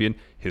Champion.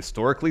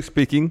 Historically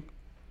speaking,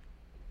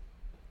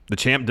 the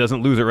champ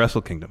doesn't lose at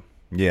Wrestle Kingdom.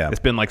 Yeah, it's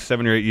been like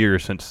 7 or 8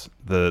 years since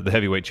the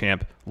heavyweight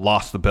champ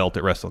lost the belt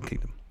at Wrestle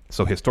Kingdom.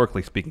 So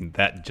historically speaking,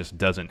 that just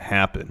doesn't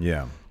happen.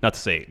 Yeah. Not to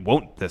say it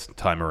won't this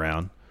time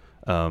around,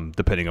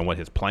 depending on what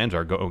his plans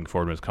are going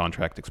forward when his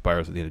contract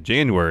expires at the end of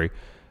January.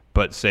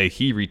 But say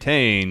he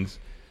retains,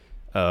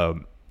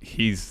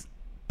 he's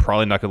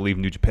probably not going to leave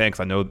New Japan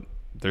because I know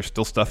there's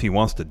still stuff he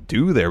wants to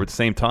do there. But at the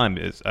same time,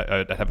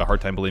 I have a hard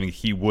time believing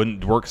he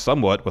wouldn't work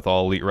somewhat with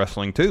All Elite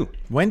Wrestling too.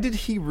 When did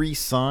he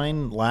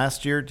re-sign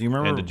last year? Do you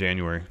remember? End of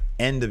January.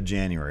 End of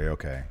January.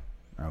 Okay.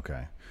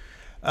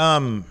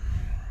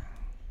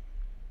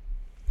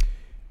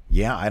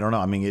 Yeah, I don't know.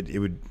 I mean, it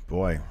would,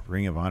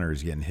 Ring of Honor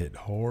is getting hit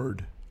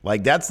hard.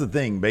 Like, that's the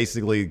thing.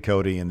 Basically,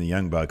 Cody and the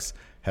Young Bucks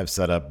have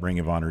set up Ring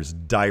of Honor's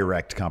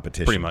direct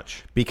competition. Pretty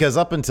much. Because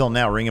up until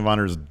now, Ring of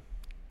Honor's,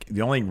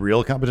 the only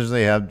real competition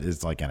they have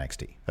is like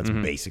NXT. That's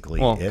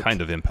basically it.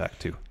 Kind of Impact,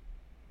 too.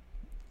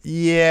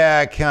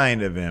 Yeah,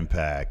 kind of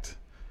Impact.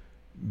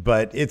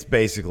 But it's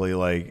basically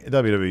like,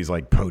 WWE's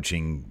like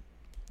poaching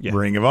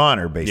Ring of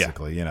Honor,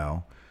 basically,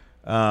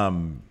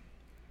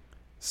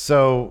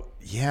 So,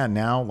 yeah,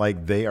 now,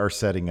 they are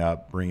setting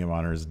up Ring of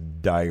Honor's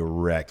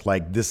direct.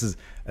 This is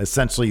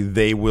essentially,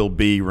 they will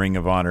be Ring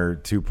of Honor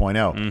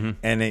 2.0.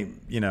 And,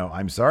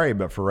 I'm sorry,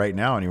 but for right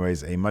now,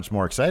 anyways, a much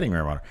more exciting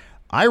Ring of Honor.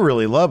 I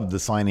really love the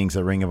signings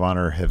that Ring of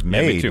Honor have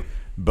made. Yeah, me too.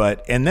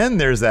 But, and then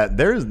there's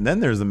there's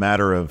the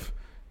matter of,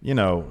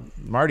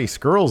 Marty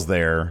Scurll's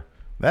there.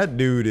 That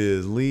dude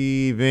is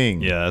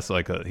leaving. Yeah, that's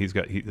like this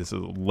is a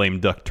lame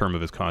duck term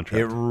of his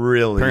contract. It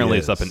really Apparently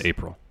is. It's up in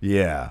April.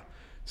 Yeah.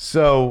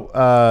 So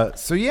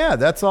yeah,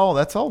 that's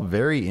all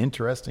very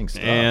interesting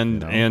stuff.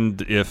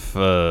 And if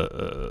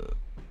All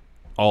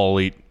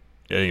Elite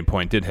at any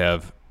point did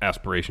have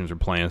aspirations or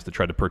plans to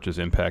try to purchase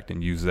Impact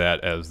and use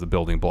that as the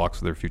building blocks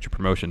of their future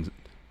promotions,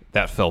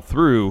 that fell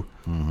through.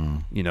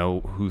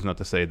 Who's not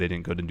to say they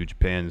didn't go to New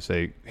Japan and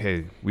say,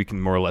 hey, we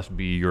can more or less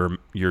be your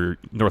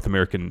North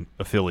American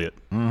affiliate,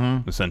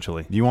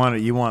 essentially. You want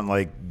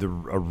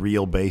a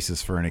real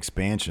basis for an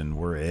expansion,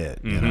 we're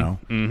it.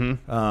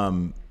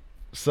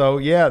 So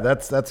yeah,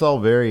 that's all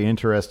very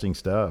interesting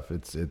stuff.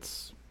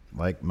 It's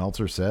like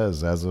Meltzer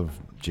says, as of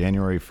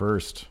January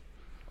 1st,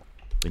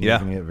 things are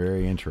going to get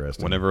very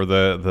interesting. Whenever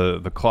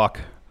the clock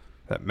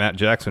that Matt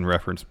Jackson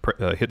referenced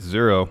hits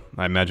 0,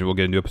 I imagine we'll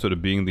get a new episode of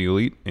Being the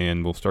Elite,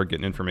 and we'll start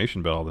getting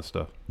information about all this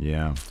stuff.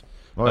 Yeah.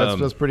 Well,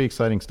 that's pretty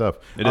exciting stuff.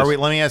 Let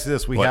me ask you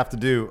this. We have to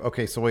do...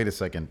 Okay, so wait a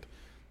second.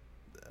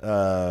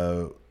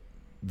 That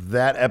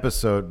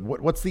episode,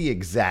 what's the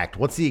exact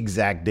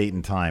date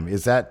and time?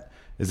 Is that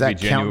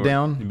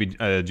countdown? It'd be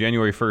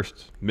January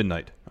 1st,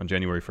 midnight, on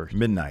January 1st.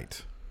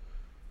 Midnight.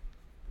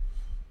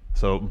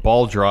 So,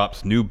 ball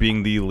drops, new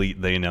Being the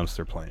Elite, they announce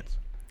their plans.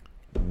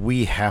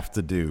 We have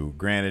to do.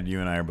 Granted,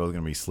 you and I are both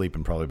going to be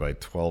sleeping probably by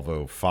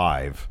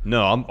 12:05.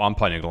 No, I'm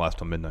planning to last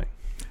till midnight.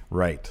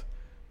 Right.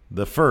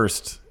 The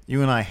first,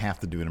 you and I have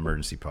to do an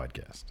emergency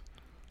podcast.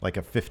 like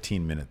a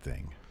 15-minute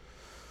thing.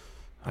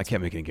 I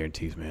can't make any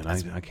guarantees, man. I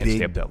can't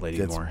stay up that late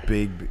anymore. That's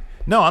big.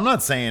 No, I'm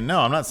not saying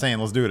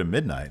let's do it at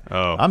midnight.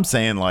 Oh. I'm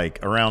saying like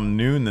around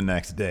noon the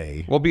next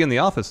day. We'll be in the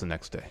office the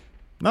next day.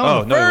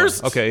 No,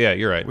 first. Okay, yeah,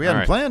 you're right. We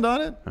hadn't planned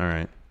on it. All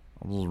right.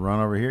 I'll just run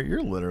over here.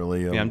 You're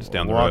literally I'm just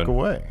down the walk road.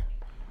 away.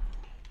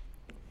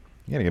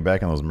 You got to get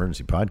back on those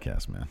emergency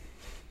podcasts, man.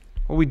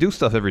 Well, we do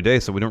stuff every day,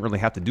 so we don't really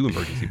have to do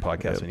emergency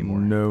podcasts anymore.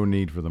 No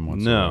need for them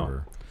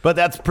whatsoever. No. But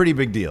that's a pretty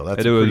big deal.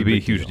 It would be a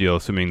huge deal,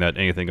 assuming that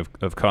anything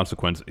of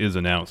consequence is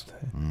announced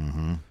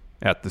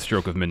at the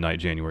stroke of midnight,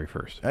 January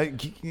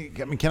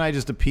 1st. Can I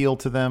just appeal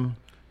to them?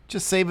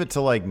 Just save it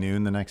to like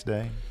noon the next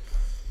day.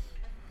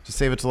 Just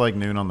save it to like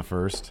noon on the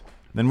 1st.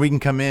 Then we can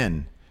come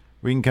in.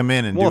 We can come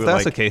in and do it. Well, if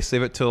that's the case,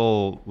 save it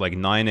till like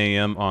 9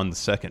 a.m. on the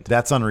 2nd.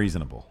 That's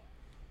unreasonable.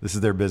 This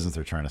is their business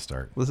they're trying to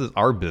start. This is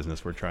our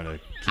business we're trying to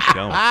keep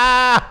going.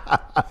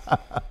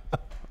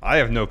 I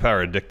have no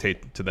power to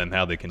dictate to them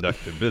how they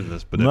conduct their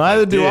business, but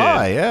neither do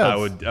I. Yeah,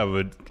 I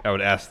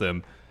would ask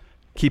them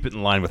keep it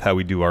in line with how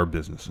we do our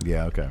business.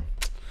 Yeah, okay.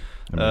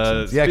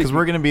 Yeah, because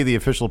we're going to be the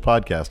official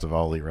podcast of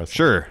All Elite Wrestling.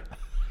 Sure.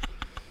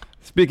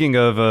 Speaking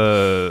of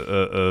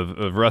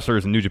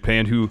wrestlers in New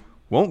Japan who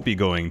won't be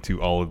going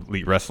to All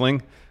Elite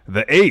Wrestling,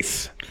 the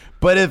Ace.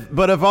 But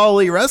if All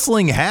Elite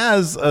Wrestling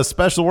has a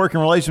special working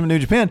relation with New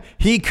Japan,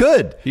 he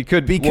could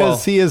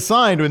because he is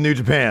signed with New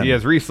Japan. He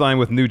has re-signed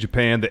with New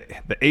Japan.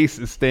 The Ace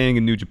is staying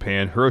in New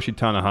Japan. Hiroshi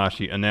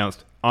Tanahashi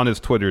announced on his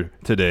Twitter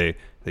today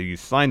that he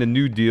signed a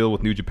new deal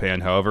with New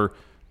Japan. However,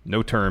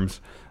 no terms.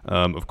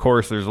 Of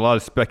course, there's a lot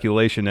of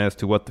speculation as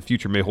to what the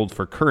future may hold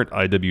for current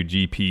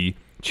IWGP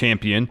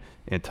champion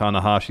and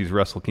Tanahashi's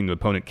Wrestle Kingdom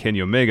opponent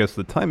Kenny Omega.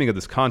 So the timing of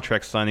this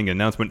contract signing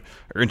announcement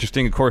are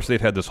interesting. Of course,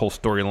 they've had this whole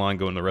storyline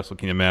going in the Wrestle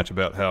Kingdom match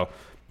about how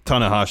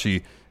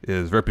Tanahashi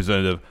is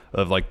representative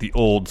of like the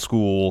old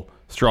school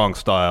strong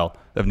style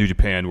of New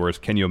Japan, whereas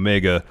Kenny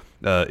Omega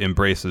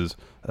embraces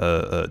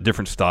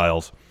different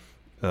styles.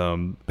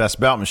 Best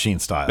Bout Machine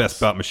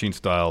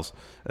styles.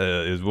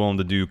 Is willing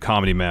to do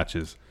comedy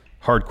matches,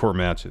 hardcore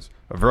matches,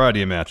 a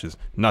variety of matches,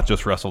 not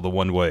just wrestle the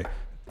one way.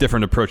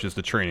 Different approaches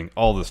to training,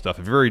 all this stuff.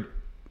 A very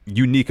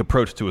unique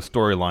approach to a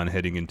storyline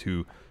heading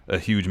into a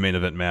huge main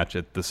event match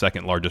at the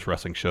second largest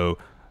wrestling show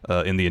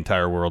in the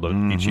entire world of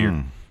each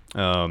year.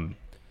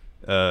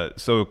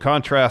 So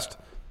contrast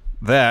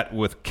that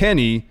with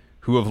Kenny,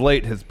 who of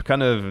late has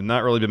kind of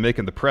not really been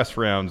making the press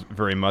rounds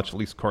very much, at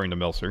least according to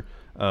Meltzer,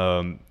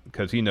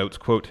 because he notes,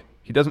 quote,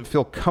 he doesn't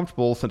feel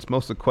comfortable since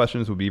most of the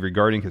questions would be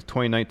regarding his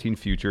 2019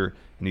 future,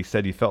 and he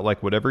said he felt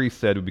like whatever he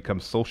said would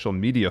become social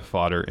media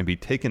fodder and be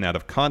taken out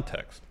of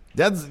context.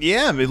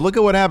 I mean, look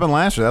at what happened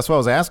last year. That's why I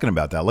was asking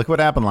about that. Look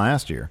what happened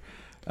last year.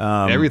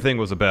 Everything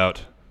was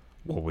about,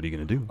 well, what are you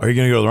going to do? Are you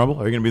going to go to the Rumble?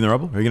 Are you going to be in the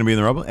Rumble? Are you going to be in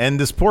the Rumble? And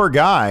this poor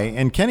guy,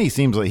 and Kenny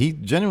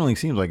genuinely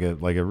seems like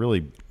a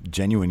really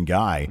genuine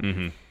guy.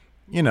 Mm-hmm.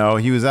 You know,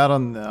 he was out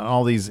on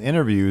all these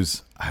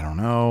interviews. I don't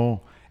know.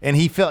 And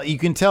you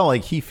can tell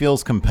like he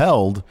feels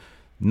compelled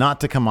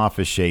not to come off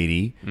as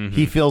shady. Mm-hmm.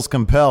 He feels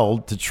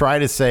compelled to try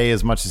to say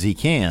as much as he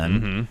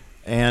can. Mm-hmm.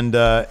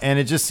 And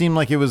it just seemed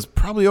like it was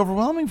probably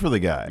overwhelming for the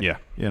guy. Yeah.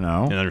 You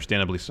know? And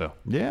understandably so.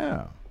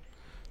 Yeah.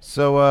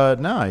 So,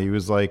 he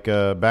was like,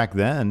 back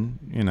then,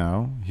 you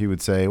know, he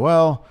would say,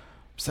 well,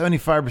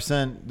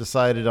 75%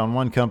 decided on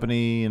one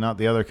company and not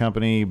the other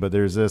company, but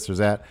there's this, there's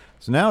that.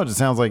 So now it just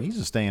sounds like he's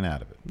just staying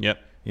out of it.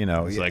 Yep. You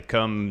know, it's like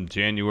come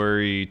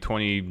January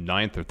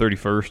 29th or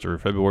 31st or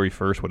February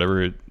 1st,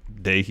 whatever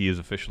day he is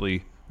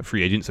officially a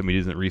free agent, somebody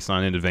doesn't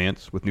re-sign in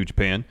advance with New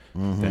Japan,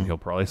 then he'll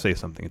probably say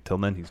something. Until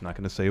then, he's not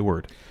going to say a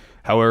word.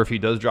 However, if he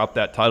does drop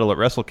that title at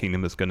Wrestle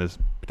Kingdom, it's going to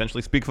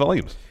potentially speak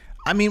volumes.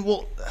 I mean,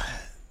 well,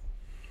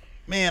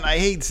 man, I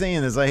hate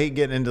saying this. I hate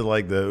getting into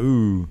like the,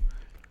 ooh.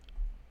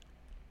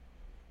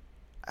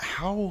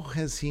 How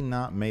has he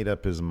not made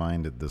up his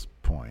mind at this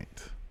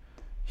point?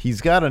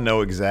 He's got to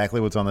know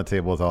exactly what's on the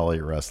table with All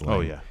Elite Wrestling.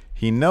 Oh, yeah.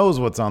 He knows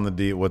what's on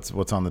the what's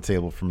on the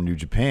table from New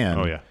Japan.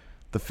 Oh, yeah.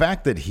 The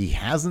fact that he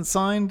hasn't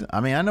signed,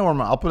 I mean,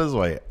 I'll put it this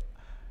way.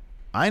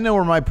 I know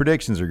where my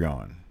predictions are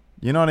going.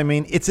 You know what I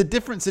mean? It's a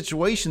different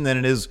situation than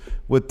it is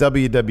with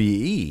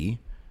WWE,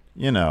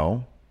 you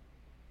know.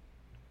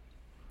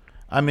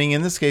 I mean,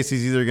 in this case,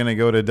 he's either going to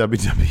go to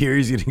WWE or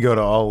he's going to go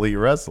to All Elite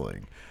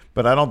Wrestling.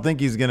 But I don't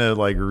think he's going to,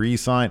 like,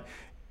 re-sign.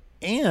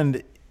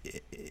 And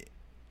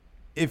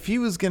if he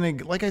was going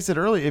to, like I said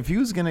earlier, if he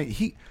was going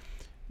to,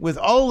 with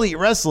All Elite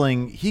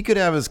Wrestling, he could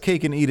have his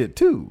cake and eat it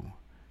too.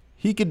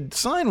 He could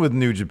sign with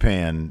New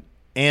Japan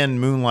and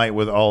moonlight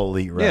with All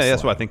Elite Wrestling. Yeah,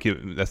 that's what I think.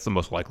 That's the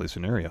most likely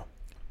scenario.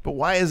 But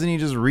why isn't he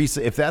just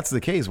if that's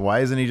the case, why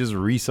isn't he just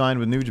re-signed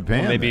with New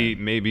Japan? Well,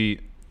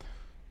 maybe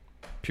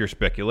pure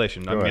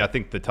speculation. I mean, I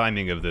think the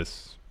timing of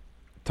this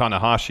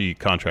Tanahashi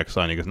contract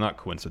signing is not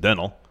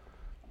coincidental.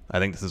 I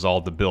think this is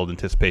all to build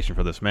anticipation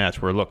for this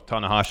match where, look,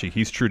 Tanahashi,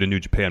 he's true to New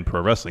Japan Pro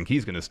Wrestling.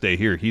 He's going to stay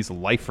here. He's a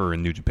lifer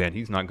in New Japan.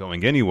 He's not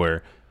going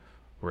anywhere.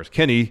 Whereas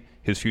Kenny,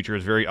 his future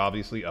is very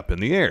obviously up in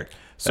the air.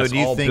 So that's do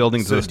you all think,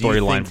 building to the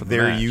storyline for the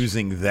they're match.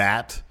 using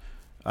that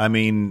I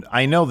mean,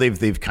 I know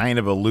they've kind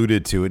of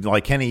alluded to it.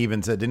 Like Kenny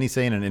even said, didn't he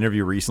say in an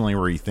interview recently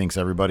where he thinks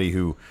everybody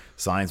who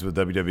signs with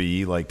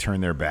WWE like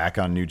turn their back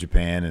on New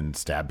Japan and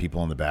stab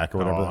people in the back or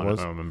whatever that was?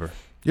 I don't remember.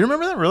 You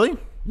remember that, really?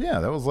 Yeah,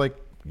 that was like,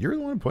 you're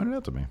the one who pointed it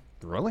out to me.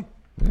 Really?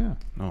 Yeah.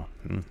 Oh,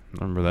 I don't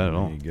remember that at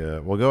all.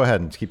 Well, go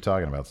ahead and keep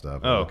talking about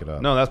stuff. Oh, look it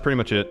up. No, that's pretty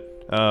much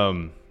it.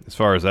 As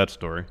far as that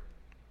story.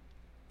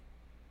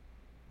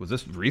 Was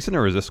this recent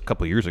or was this a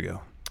couple years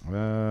ago?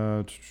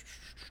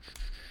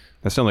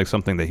 That sounded like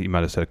something that he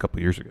might have said a couple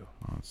of years ago.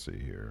 Let's see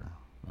here.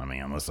 I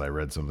mean, unless I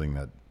read something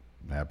that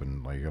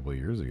happened like a couple of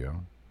years ago.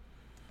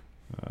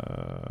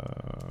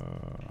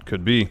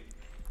 Could be.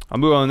 I'll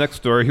move on to the next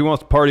story. Who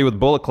wants to party with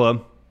Bullet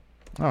Club?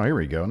 Oh, here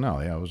we go. No,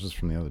 yeah, it was just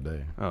from the other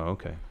day. Oh,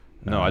 okay.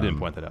 No, I didn't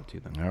point that out to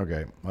you then.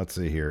 Okay, let's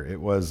see here. It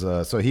was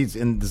so he's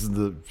in. This is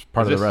the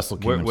part of the Wrestle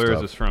Kingdom Where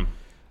stuff. is this from?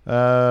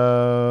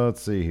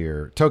 Let's see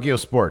here. Tokyo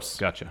Sports.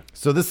 Gotcha.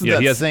 So this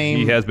is same.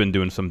 He has been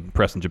doing some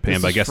press in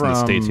Japan, but I guess in the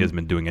States he hasn't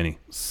been doing any.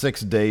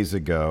 6 days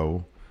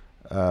ago.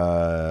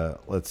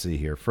 Let's see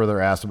here.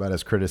 Further asked about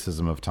his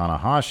criticism of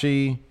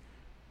Tanahashi.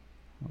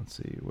 Let's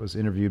see. Was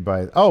interviewed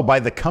by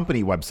the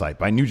company website,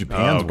 by New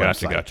Japan's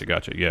website.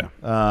 Gotcha. Yeah.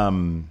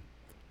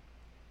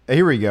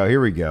 Here we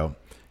go.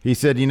 He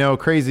said,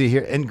 crazy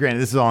here. And granted,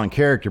 this is all in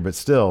character, but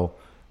still,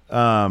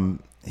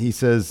 he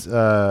says.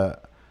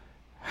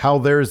 How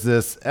there's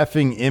this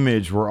effing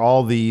image where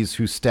all these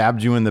who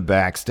stabbed you in the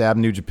back, stabbed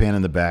New Japan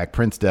in the back,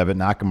 Prince Devitt,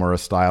 Nakamura,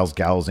 Styles,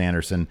 Gallows,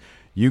 Anderson,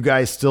 you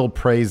guys still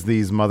praise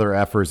these mother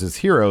effers as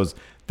heroes.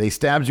 They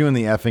stabbed you in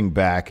the effing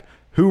back.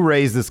 Who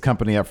raised this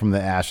company up from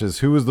the ashes?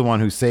 Who was the one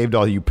who saved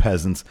all you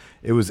peasants?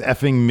 It was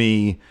effing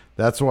me.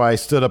 That's why I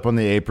stood up on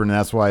the apron.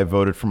 That's why I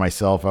voted for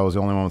myself. I was the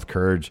only one with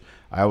courage.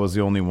 I was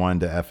the only one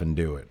to effing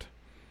do it.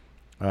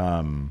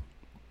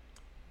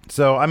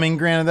 So, I mean,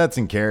 granted, that's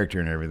in character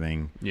and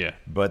everything. Yeah.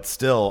 But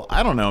still,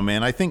 I don't know,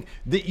 man. I think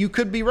that you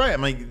could be right. I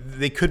mean,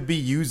 they could be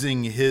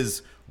using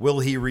his will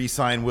he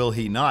re-sign, will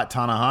he not,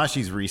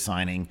 Tanahashi's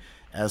re-signing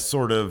as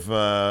sort of,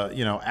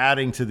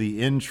 adding to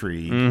the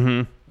intrigue.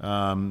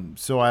 Mm-hmm.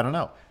 So I don't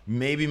know.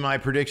 Maybe my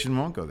prediction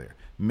won't go there.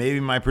 Maybe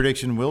my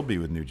prediction will be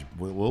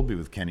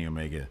with Kenny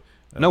Omega.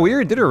 No, we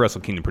already did our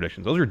Wrestle Kingdom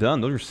predictions. Those are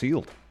done. Those are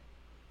sealed.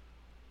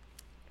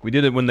 We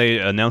did it when they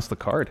announced the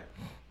card.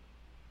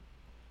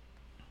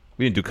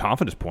 We didn't do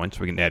confidence points.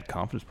 We can add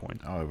confidence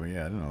points. Oh,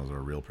 yeah. I didn't know those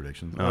were real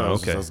predictions. Oh,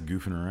 okay. I was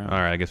goofing around. All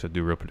right. I guess I'll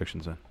do real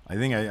predictions then. I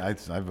think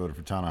I voted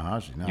for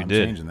Tanahashi. No, I'm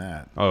did. changing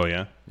that. Oh,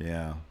 yeah?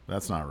 Yeah.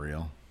 That's not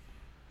real.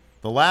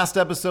 The last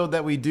episode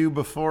that we do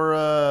before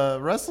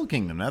Wrestle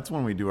Kingdom, that's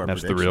when we do our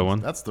predictions. That's the real one?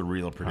 That's the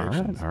real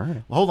predictions. All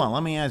right. Well, hold on.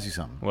 Let me ask you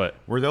something. What?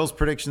 Were those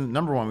predictions,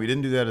 number one, we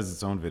didn't do that as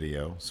its own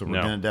video, so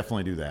we're going to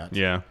definitely do that.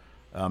 Yeah.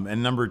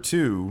 And number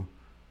two,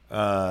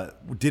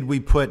 did we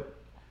put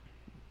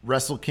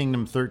Wrestle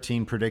Kingdom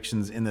 13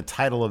 predictions in the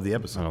title of the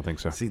episode? I don't think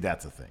so. See,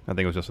 that's a thing. I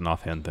think it was just an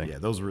offhand thing. Yeah,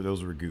 those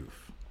were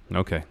goof.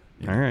 Okay.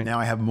 All right. Now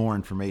I have more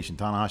information.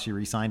 Tanahashi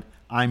re-signed.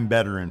 I'm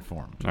better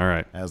informed. All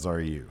right. As are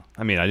you.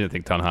 I mean, I didn't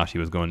think Tanahashi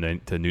was going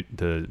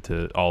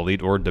to All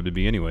Elite or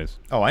WB anyways.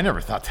 Oh, I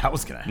never thought that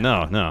was going to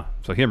happen. No.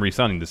 So him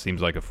re-signing this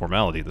seems like a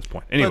formality at this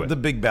point. Anyway. But the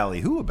big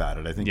ballyhoo about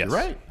it, I think you're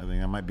right. I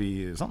think that might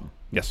be something.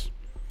 Yes.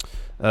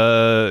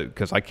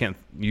 Because I can't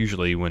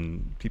usually,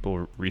 when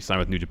people re-sign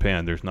with New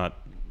Japan, there's not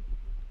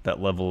that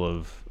level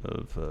of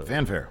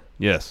fanfare.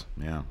 Yes.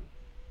 Yeah.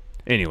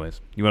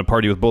 Anyways, you want to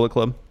party with Bullet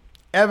Club?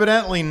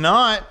 Evidently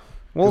not.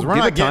 Well, we're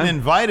not getting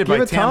invited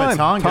by Tama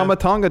Tonga. Tama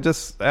Tonga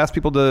just asked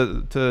people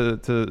to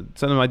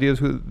send them ideas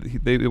who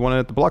they wanted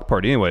at the block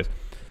party. Anyways,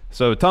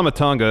 so Tama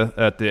Tonga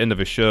at the end of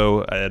a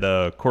show at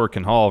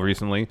Korakuen Hall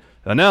recently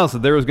announced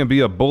that there was going to be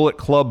a Bullet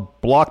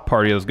Club block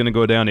party that was going to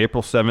go down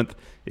April 7th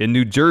in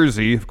New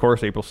Jersey. Of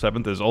course, April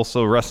 7th is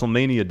also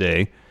WrestleMania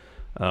Day.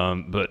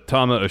 But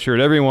Tama assured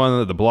everyone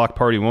that the block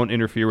party won't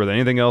interfere with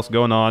anything else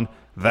going on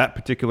that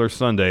particular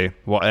Sunday,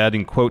 while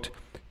adding, quote,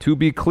 "To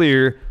be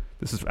clear,"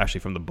 this is actually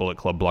from the Bullet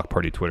Club block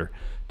party Twitter,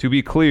 "To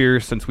be clear,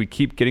 since we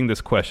keep getting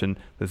this question,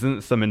 this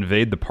isn't some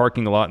invade the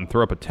parking lot and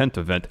throw up a tent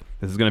event.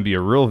 This is going to be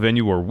a real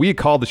venue where we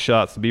call the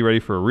shots to be ready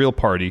for a real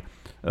party.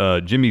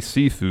 Jimmy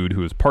Seafood,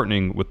 who is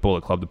partnering with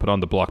Bullet Club to put on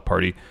the block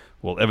party,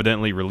 will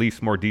evidently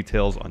release more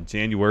details on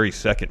January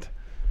 2nd.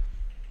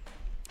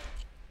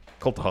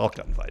 Cultaholic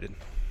got invited.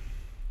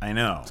 I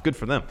know. It's good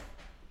for them.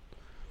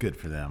 Good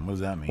for them. What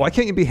does that mean? Why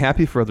can't you be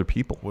happy for other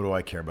people? What do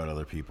I care about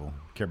other people?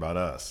 I care about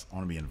us. I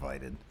want to be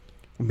invited.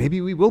 Maybe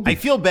we will be. I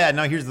feel bad.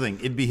 Now, here's the thing.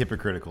 It'd be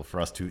hypocritical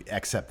for us to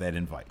accept that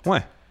invite.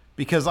 Why?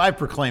 Because I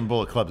proclaim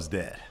Bullet Club is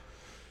dead.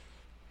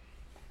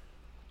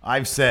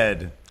 I've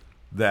said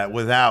that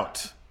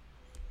without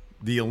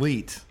the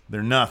elite,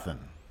 they're nothing.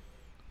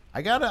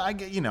 I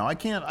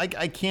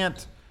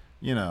can't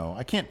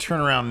turn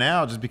around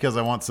now just because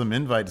I want some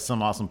invite to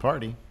some awesome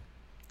party.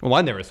 Well,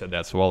 I never said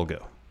that, so I'll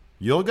go.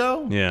 You'll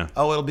go? Yeah.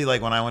 Oh, it'll be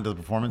like when I went to the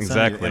Performance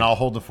Center, and I'll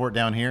hold the fort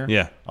down here?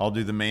 Yeah. I'll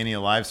do the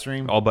Mania live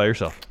stream? All by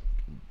yourself.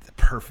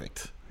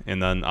 Perfect.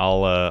 And then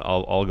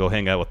I'll go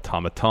hang out with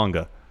Tama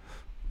Tonga.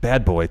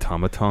 Bad boy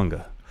Tama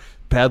Tonga.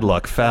 Bad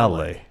luck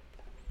Fale.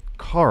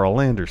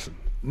 Carl Anderson.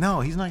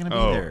 No, he's not going to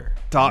be there.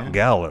 Doc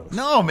Gallows.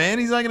 No, man,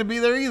 he's not going to be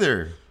there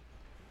either.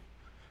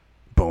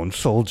 Bone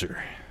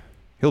Soldier.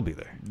 He'll be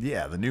there.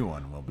 Yeah, the new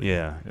one will be.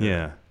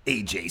 Yeah.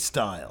 AJ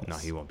Styles. No,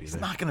 he won't be there.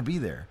 He's not going to be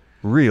there.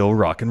 Real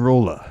rock and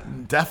roller.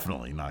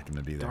 Definitely not going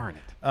to be there. Darn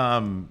it.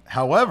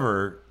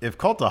 However, if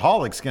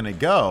Cultaholic's going to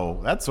go,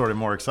 that's sort of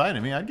more exciting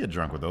to me. I'd get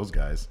drunk with those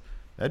guys.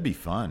 That'd be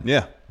fun.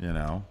 Yeah. You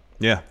know?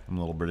 Yeah. Them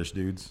little British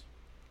dudes.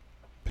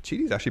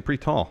 Pachiti's actually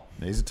pretty tall.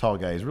 Yeah, he's a tall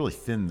guy. He's really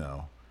thin,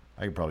 though.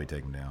 I could probably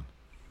take him down.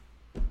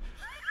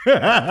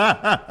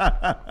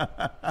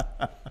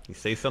 You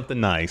say something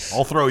nice.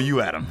 I'll throw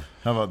you at him.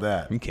 How about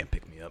that? You can't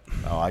pick me up.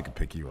 Oh, I could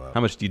pick you up.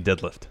 How much do you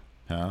deadlift?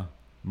 Huh?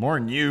 More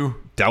than you.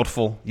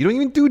 Doubtful. You don't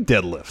even do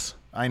deadlifts.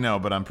 I know,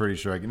 but I'm pretty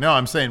sure I can. No,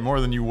 I'm saying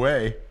more than you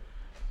weigh.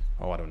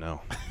 Oh, I don't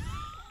know.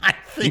 I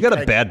think you got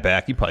a bad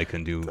back. You probably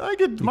couldn't do.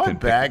 My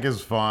back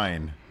is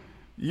fine.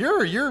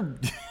 You're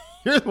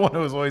the one who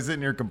was always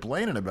sitting here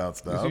complaining about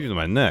stuff. It's usually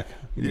my neck.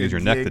 You use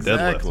your neck to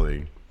deadlift.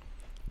 Exactly.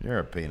 You're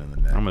a pain in the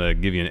neck. I'm gonna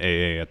give you an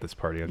AA at this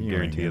party. I You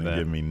guarantee you ain't gonna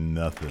that. Give me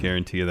nothing.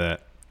 Guarantee you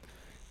that.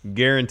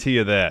 Guarantee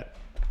you that.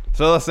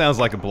 So that sounds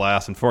like a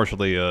blast.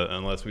 Unfortunately,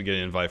 unless we get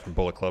an invite from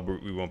Bullet Club,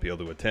 we won't be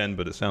able to attend.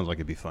 But it sounds like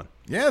it'd be fun.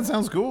 Yeah, it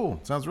sounds cool.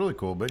 It sounds really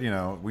cool. But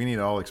we need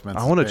all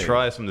expenses. I want to paid.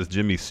 try some of this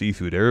Jimmy's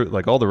seafood.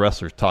 Like all the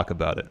wrestlers talk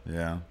about it.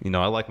 Yeah.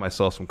 I like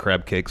myself some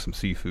crab cakes, some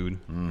seafood.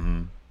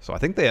 Mm-hmm. So I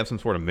think they have some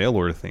sort of mail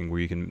order thing where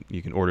you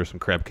can order some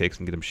crab cakes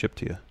and get them shipped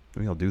to you.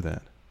 Maybe I'll do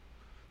that.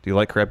 Do you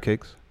like crab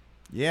cakes?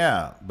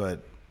 Yeah,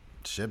 but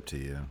shipped to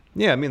you.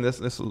 Yeah, I mean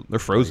they're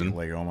frozen.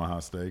 Like Omaha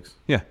steaks.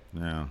 Yeah.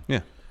 Yeah. Yeah.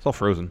 It's all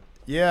frozen.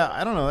 Yeah,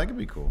 I don't know. That could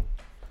be cool.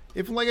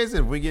 If, like I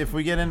said, if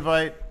we get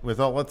invite with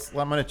all, I'm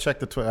gonna check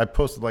the Twitter. I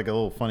posted like a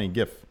little funny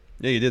GIF.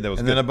 Yeah, you did. That was.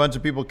 And good. then a bunch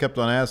of people kept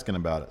on asking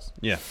about us.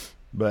 Yeah.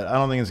 But I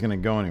don't think it's gonna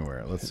go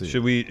anywhere. Let's see.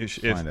 Should we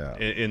find out?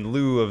 In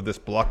lieu of this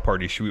block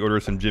party? Should we order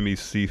some Jimmy's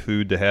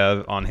seafood to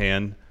have on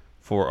hand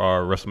for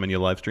our WrestleMania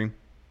live stream,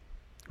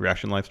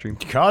 reaction live stream?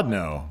 God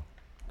no.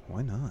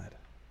 Why not?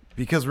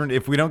 Because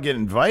if we don't get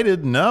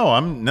invited,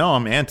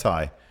 I'm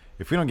anti.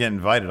 If we don't get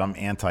invited, I'm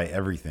anti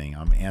everything.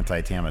 I'm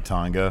anti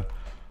Tamatonga.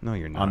 No,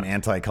 you're not. I'm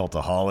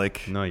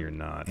anti-Cultaholic. No, you're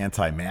not.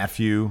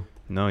 Anti-Matthew.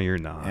 No, you're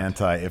not.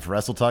 If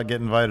Wrestle Talk get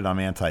invited, I'm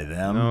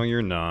anti-them. No,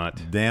 you're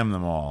not. Damn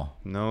them all.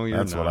 No, you're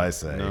That's not. what I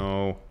say.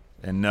 No.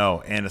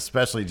 And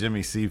especially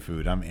Jimmy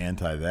Seafood. I'm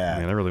anti that.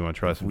 Man, I really want to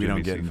try some We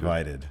Jimmy don't get seafood.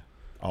 invited.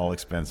 All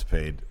expense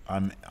paid.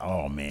 I'm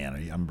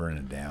burning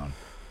it down.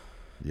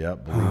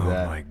 Yep, believe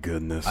that. Oh my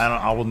goodness.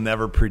 I will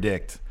never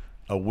predict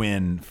a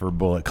win for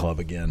Bullet Club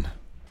again.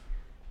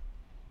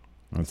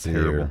 Let's see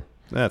here.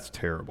 That's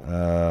terrible.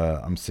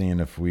 I'm seeing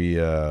if we.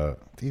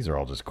 These are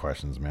all just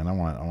questions, man. I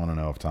want to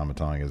know if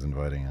Tamatonga is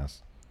inviting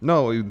us.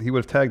 No, he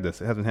would have tagged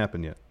us. It hasn't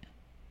happened yet,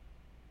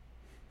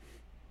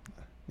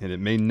 and it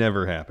may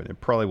never happen.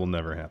 It probably will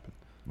never happen.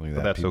 Look at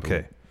but that, that's people.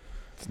 okay.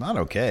 It's not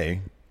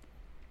okay.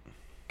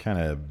 Kind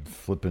of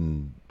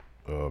flipping.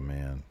 Oh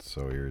man,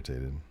 so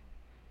irritated.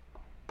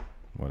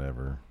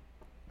 Whatever.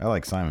 I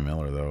like Simon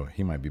Miller though.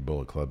 He might be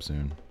Bullet Club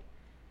soon.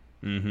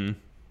 Mm-hmm.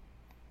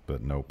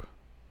 But nope.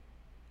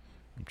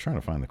 I'm trying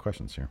to find the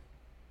questions here.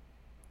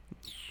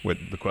 What,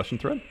 the question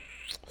thread?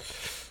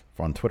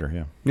 On Twitter,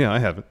 yeah. Yeah, I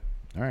have it.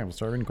 All right, we'll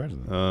start reading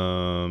questions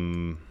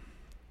then.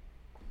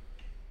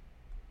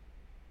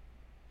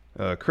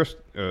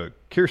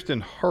 Kirsten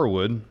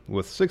Harwood,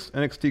 with 6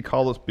 NXT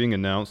call-ups being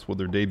announced, will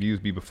their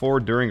debuts be before,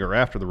 during, or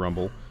after the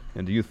Rumble?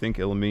 And do you think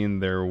it'll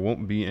mean there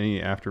won't be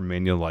any after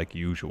Mania like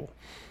usual?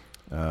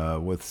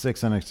 With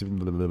 6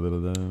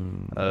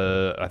 NXT...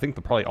 I think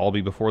they'll probably all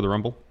be before the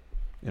Rumble.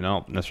 And I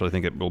don't necessarily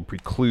think it will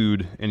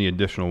preclude any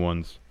additional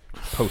ones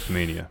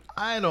post-Mania.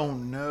 I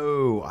don't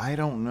know.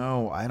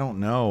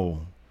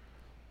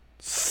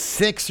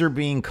 6 are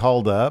being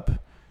called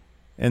up,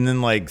 and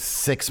then like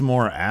 6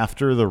 more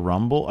after the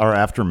Rumble or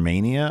after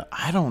Mania.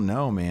 I don't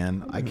know,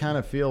 man. I kind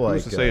of feel like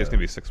Who's to say it's going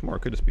to be 6 more?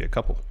 It could just be a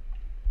couple.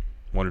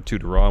 1 or 2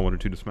 to Raw, 1 or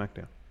 2 to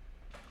SmackDown.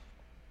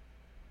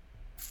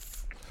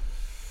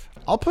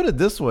 I'll put it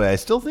this way. I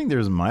still think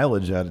there's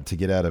mileage to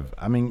get out of.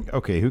 I mean,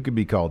 okay, who could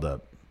be called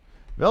up?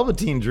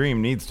 Velveteen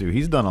Dream needs to.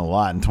 He's done a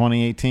lot in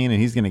 2018,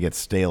 and he's going to get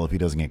stale if he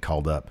doesn't get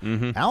called up.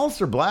 Mm-hmm.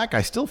 Aleister Black,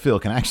 I still feel,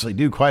 can actually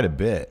do quite a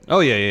bit.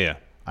 Oh, yeah.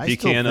 He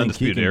still can. think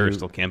Undisputed he can Era do-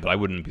 still can, but I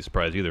wouldn't be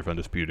surprised either if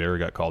Undisputed Era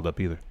got called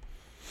up either.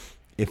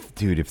 If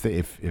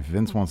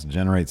Vince wants to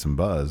generate some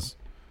buzz,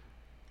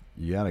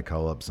 you got to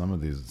call up some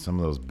of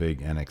those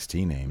big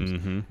NXT names.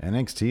 Mm-hmm.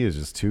 NXT is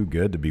just too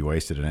good to be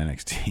wasted at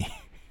NXT.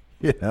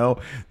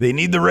 They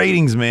need the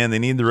ratings, man. They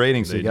need the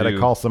ratings. So you got to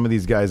call some of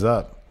these guys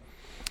up.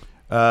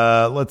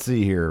 Let's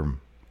see here.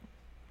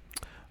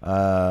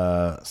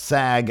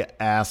 SAG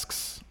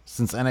asks,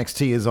 since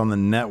NXT is on the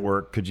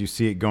network, could you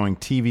see it going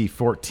TV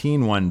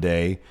 14 one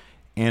day?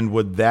 And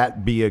would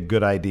that be a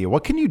good idea?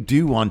 What can you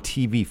do on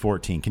TV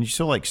 14? Can you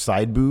show like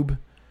side boob?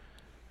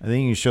 I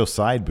think you can show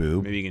side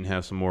boob. Maybe you can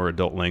have some more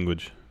adult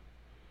language.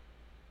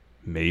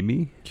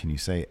 Maybe. Can you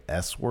say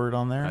S word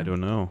on there? I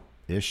don't know.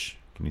 Ish?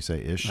 Can you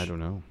say ish? I don't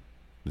know.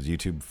 Does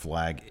YouTube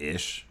flag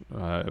ish?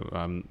 I don't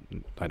know.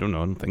 I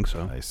don't think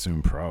so. I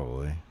assume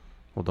probably.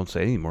 Well, don't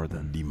say any more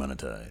then.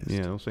 Demonetized.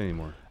 Yeah, don't say any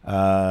more.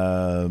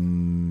 I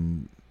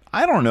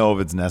don't know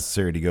if it's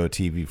necessary to go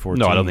TV 14.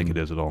 No, I don't think it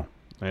is at all.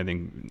 I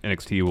think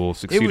NXT will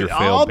succeed or fail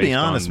I'll based be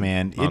honest, on,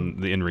 man. on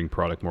the in-ring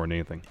product more than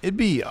anything. It'd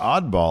be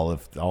oddball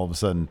if all of a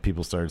sudden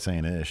people started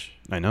saying ish.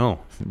 I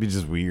know. It'd be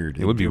just weird.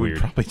 It would be weird.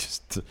 Probably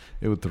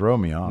it would throw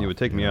me off. It would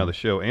take me out of the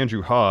show.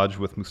 Andrew Hodge,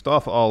 with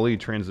Mustafa Ali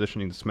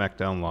transitioning to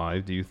SmackDown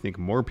Live, do you think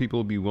more people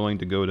will be willing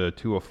to go to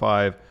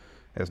 205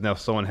 as now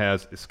someone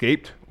has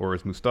escaped, or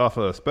is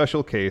Mustafa a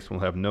special case and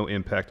will have no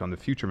impact on the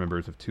future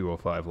members of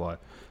 205 Live?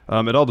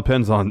 It all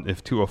depends on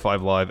if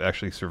 205 Live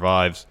actually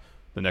survives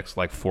the next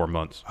 4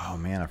 months. Oh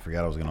man, I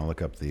forgot I was going to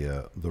look up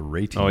the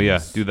ratings. Oh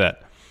yeah, do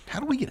that. How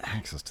do we get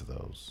access to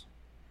those?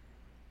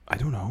 I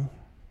don't know.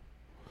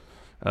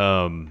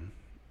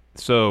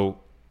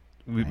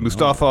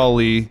 Mustafa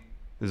Ali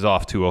is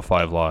off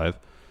 205 Live.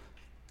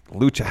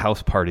 Lucha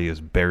House Party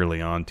is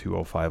barely on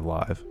 205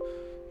 Live.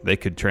 They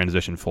could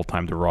transition full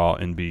time to Raw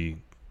and be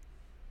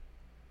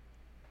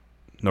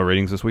no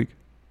ratings this week.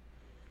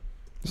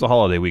 It's a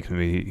holiday week.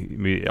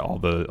 Maybe all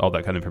that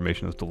kind of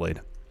information is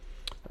delayed.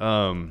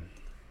 And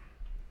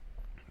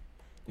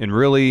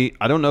really,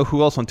 I don't know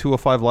who else on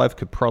 205 Live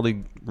could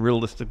probably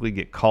realistically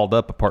get called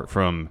up apart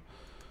from,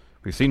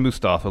 we've seen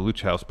Mustafa,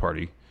 Lucha House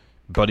Party,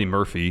 Buddy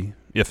Murphy,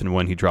 if and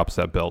when he drops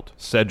that belt,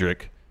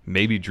 Cedric,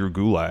 maybe Drew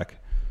Gulak.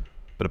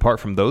 But apart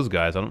from those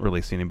guys, I don't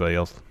really see anybody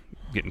else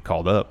getting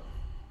called up.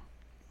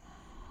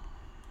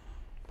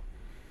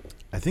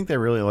 I think they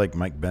really like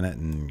Mike Bennett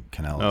and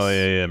Kanellis. Oh,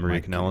 yeah,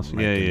 Maria Kanellis.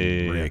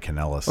 Yeah. Maria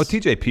Kanellis. Well,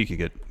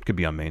 TJP could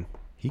be on main.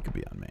 He could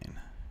be on main.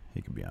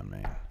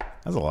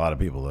 That's a lot of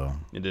people, though.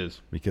 It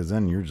is. Because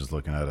then you're just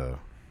looking at a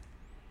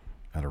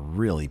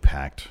really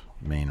packed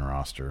main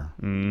roster.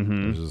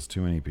 Mm-hmm. There's just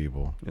too many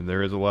people. And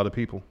there is a lot of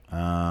people.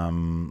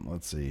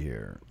 Let's see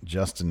here.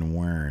 Justin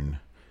Wern.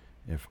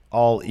 If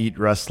All Elite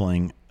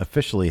Wrestling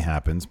officially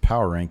happens,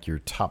 power rank your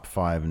top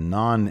 5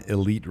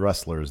 non-elite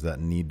wrestlers that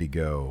need to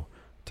go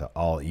to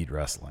All Elite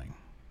Wrestling.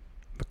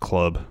 The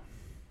club.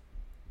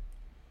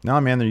 No,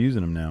 man, they're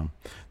using them now.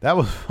 That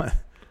was fun.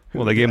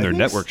 Well, they gave them their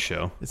network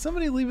show. Did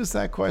somebody leave us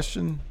that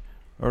question?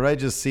 Or did I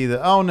just see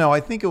that? Oh no, I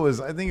think it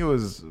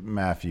was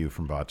Matthew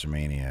from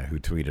Botchamania who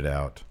tweeted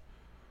out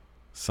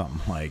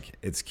something like,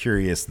 "It's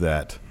curious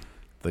that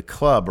the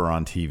club are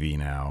on TV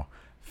now.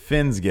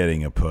 Finn's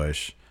getting a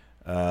push,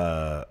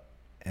 and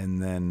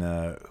then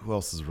who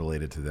else is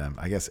related to them?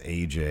 I guess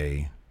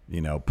AJ,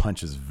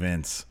 punches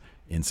Vince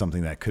in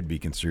something that could be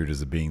construed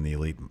as being the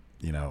elite,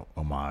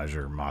 homage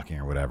or mocking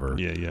or whatever.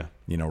 Yeah.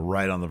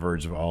 Right on the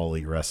verge of All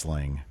Elite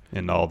Wrestling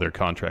and all their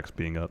contracts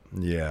being up.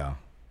 Yeah.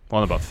 Well,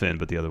 not about Finn,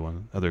 but the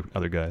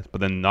other guys. But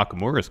then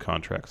Nakamura's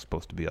contract's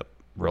supposed to be up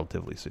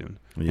relatively soon,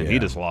 and he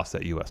just lost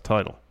that U.S.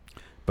 title.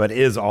 But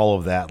is all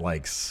of that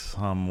like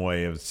some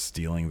way of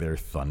stealing their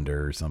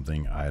thunder or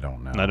something? I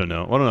don't know. I don't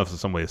know. Well, I don't know if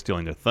it's some way of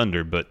stealing their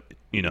thunder, but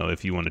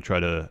if you want to try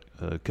to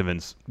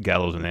convince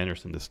Gallows and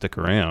Anderson to stick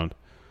around,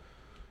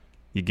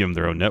 you give them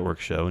their own network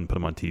show and put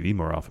them on TV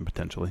more often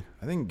potentially.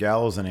 I think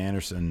Gallows and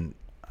Anderson.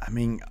 I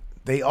mean,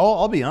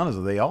 I'll be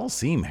honest, they all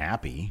seem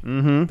happy.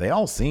 Mm-hmm. They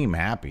all seem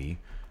happy.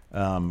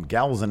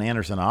 Gallows and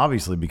Anderson,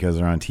 obviously, because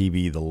they're on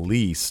TV the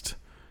least.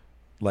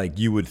 Like,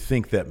 you would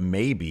think that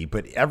maybe,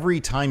 but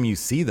every time you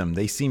see them,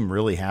 they seem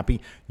really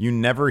happy. You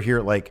never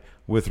hear, like,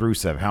 with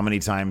Rusev. How many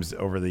times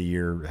over the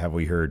year have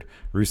we heard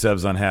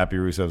Rusev's unhappy,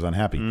 Rusev's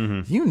unhappy?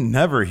 Mm-hmm. You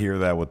never hear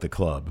that with the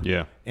club.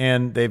 Yeah.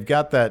 And they've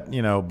got that,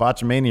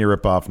 Botchamania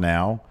ripoff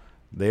now.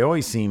 They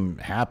always seem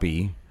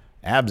happy.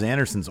 Abs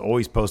Anderson's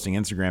always posting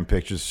Instagram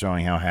pictures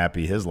showing how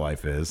happy his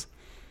life is.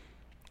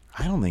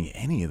 I don't think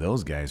any of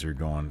those guys are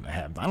going to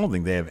have, I don't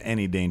think they have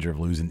any danger of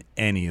losing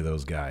any of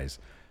those guys.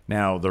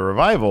 Now, the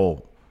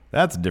Revival,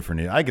 that's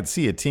different. I could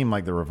see a team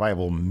like the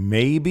Revival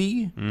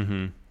maybe,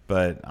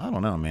 but I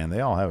don't know, man. They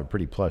all have it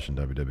pretty plush in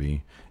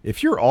WWE.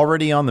 If you're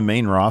already on the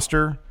main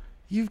roster,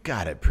 you've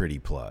got it pretty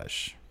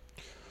plush.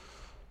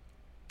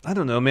 I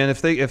don't know, man.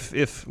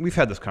 If we've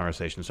had this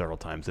conversation several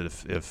times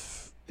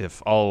that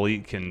if All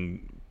Elite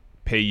can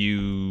pay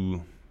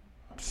you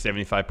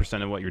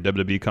 75% of what your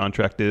WWE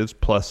contract is,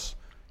 plus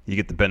you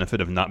get the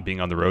benefit of not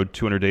being on the road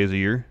 200 days a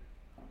year,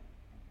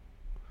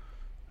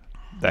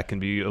 that can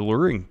be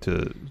alluring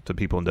to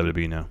people in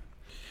WWE now.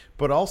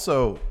 But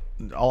also,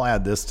 I'll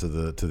add this to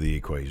the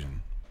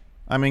equation.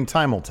 I mean,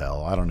 time will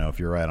tell. I don't know if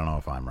you're right. I don't know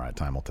if I'm right.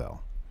 Time will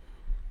tell.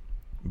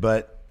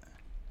 But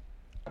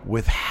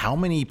with how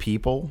many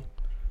people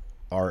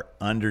are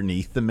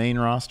underneath the main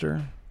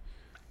roster,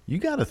 you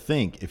got to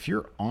think, if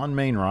you're on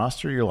main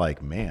roster, you're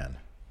like, man,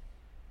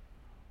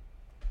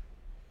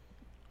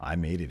 I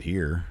made it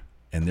here.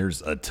 And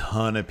there's a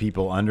ton of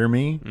people under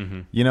me,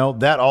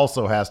 that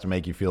also has to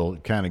make you feel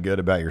kind of good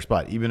about your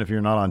spot. Even if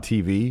you're not on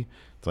TV,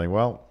 it's like,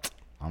 well,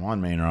 I'm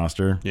on main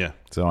roster. Yeah.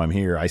 So I'm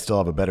here. I still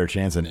have a better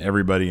chance than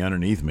everybody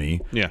underneath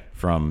me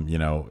from,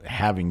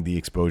 having the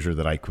exposure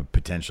that I could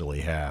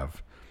potentially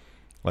have.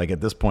 Like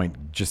at this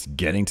point, just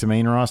getting to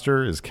main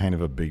roster is kind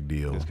of a big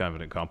deal. It's kind of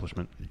an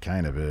accomplishment. It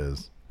kind of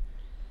is.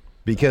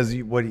 Because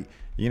you're going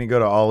to go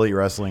to All Elite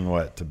Wrestling,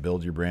 to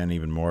build your brand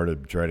even more, to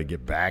try to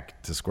get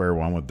back to square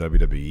one with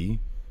WWE?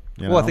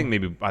 Well,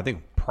 I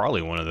think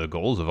probably one of the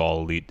goals of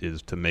All Elite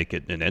is to make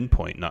it an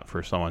endpoint, not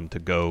for someone to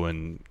go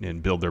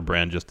and build their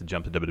brand just to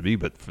jump to WWE,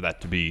 but for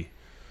that to be,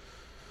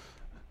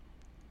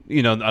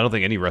 I don't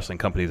think any wrestling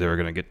company is ever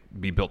going to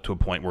be built to a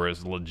point where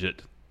it's a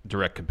legit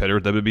direct competitor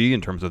with WWE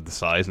in terms of the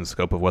size and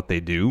scope of what they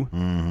do.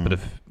 Mm-hmm. But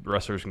if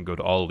wrestlers can go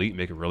to All Elite and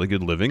make a really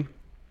good living,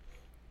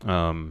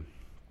 have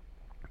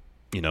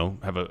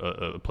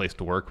a place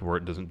to work where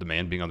it doesn't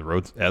demand being on the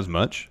road as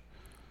much,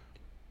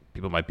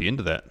 people might be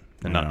into that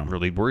and not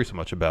really worry so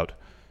much about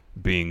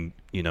being,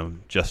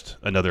 just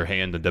another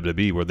hand in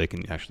WWE, where they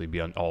can actually be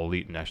on All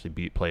Elite and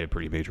actually play a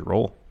pretty major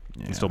role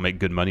and still make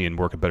good money and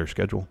work a better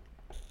schedule.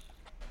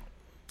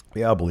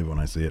 Yeah, I'll believe when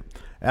I see it.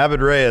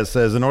 Avid Reyes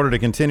says, in order to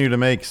continue to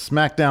make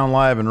SmackDown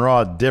Live and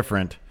Raw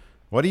different,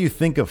 what do you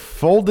think of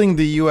folding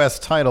the U.S.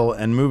 title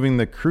and moving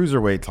the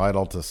Cruiserweight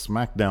title to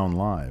SmackDown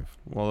Live?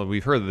 Well,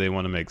 we've heard that they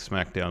want to make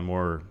SmackDown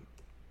more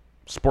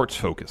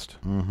sports-focused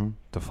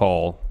to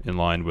fall in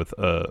line with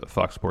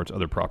Fox Sports'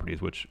 other properties,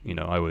 which,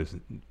 I always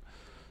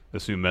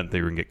assumed meant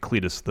they were going to get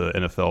Cletus, the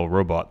NFL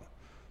robot,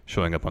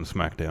 showing up on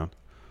SmackDown.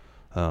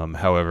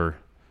 However,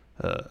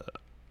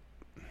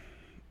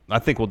 I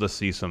think we'll just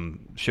see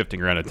some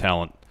shifting around of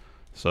talent.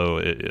 So,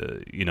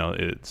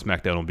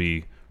 SmackDown will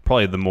be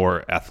probably the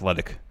more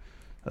athletic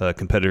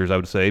competitors, I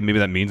would say. Maybe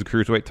that means a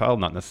Cruiserweight title,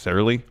 not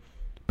necessarily.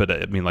 But,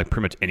 pretty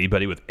much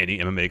anybody with any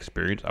MMA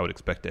experience, I would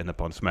expect to end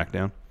up on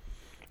SmackDown.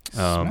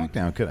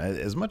 SmackDown could,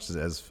 as much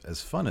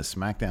as fun as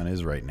SmackDown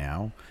is right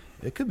now,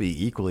 it could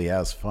be equally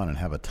as fun and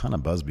have a ton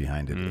of buzz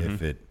behind it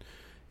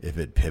if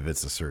it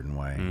pivots a certain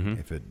way.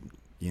 If it,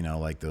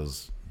 like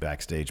those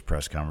backstage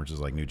press conferences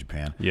like New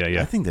Japan.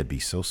 Yeah. I think that'd be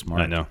so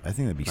smart. I know. I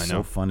think that'd be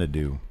so fun to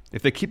do.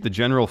 If they keep the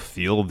general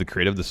feel of the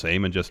creative the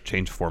same and just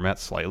change format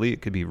slightly,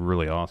 it could be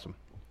really awesome.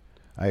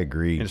 I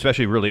agree. And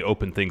especially really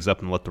open things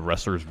up and let the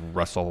wrestlers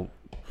wrestle,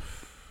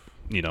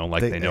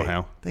 they know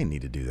how. They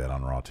need to do that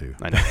on Raw, too.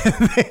 I know.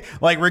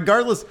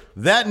 Regardless,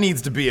 that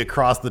needs to be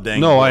across the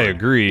dang board. I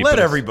agree. Let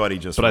everybody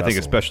just But wrestle. I think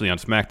especially on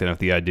SmackDown, if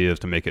the idea is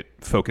to make it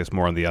focus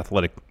more on the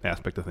athletic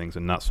aspect of things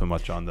and not so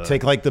much on the...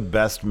 Take, the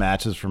best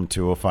matches from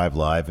 205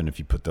 Live, and if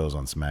you put those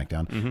on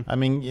SmackDown.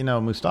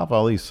 Mustafa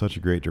Ali is such a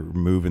great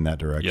move in that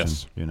direction.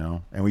 Yes.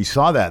 And we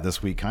saw that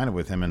this week kind of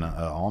with him and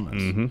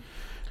Almas.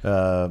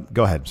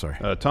 Go ahead, sorry.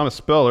 Thomas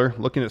Speller,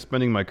 looking at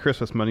spending my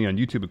Christmas money on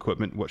YouTube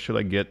equipment, what should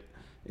I get?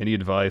 Any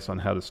advice on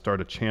how to start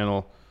a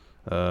channel?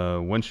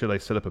 When should I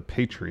set up a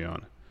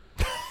Patreon?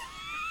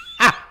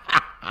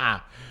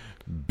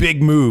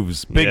 Big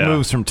moves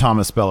from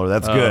Thomas Speller.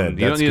 That's good.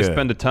 You don't need to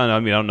spend a ton. I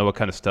don't know what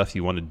kind of stuff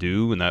you want to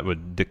do, and that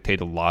would dictate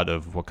a lot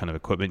of what kind of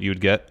equipment you would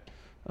get.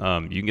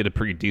 You can get a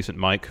pretty decent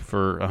mic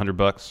for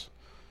 $100.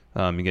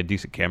 You can get a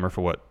decent camera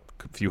for a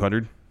few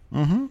hundred.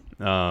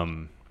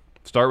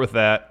 Start with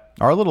that.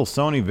 Our little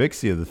Sony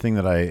Vixia, the thing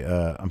that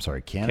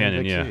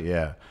Canon Vixia?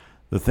 Yeah.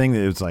 The thing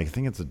that it was I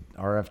think it's a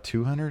RF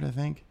 200, I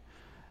think.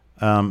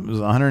 It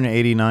was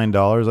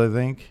 $189, I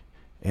think.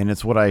 And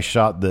it's what I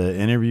shot the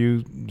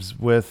interviews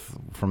with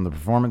from the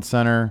Performance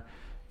Center.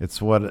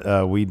 It's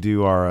what we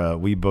do our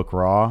We Book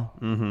Raw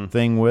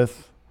thing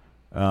with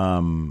for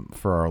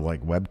our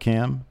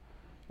webcam.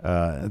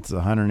 It's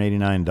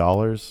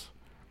 $189.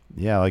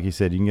 Yeah, like you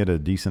said, you can get a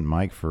decent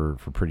mic for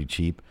pretty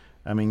cheap.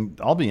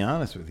 I'll be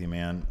honest with you,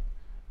 man.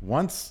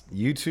 Once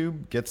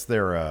YouTube gets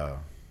their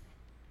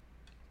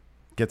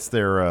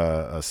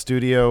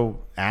studio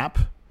app,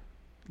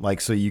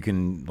 so you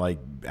can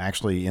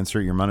actually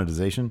insert your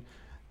monetization,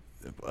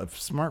 a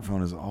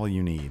smartphone is all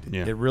you need.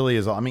 Yeah. It really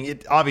is all.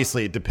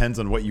 Obviously it depends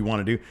on what you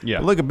want to do. Yeah.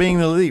 But look at Being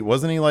the Elite.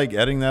 Wasn't he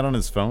editing that on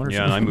his phone or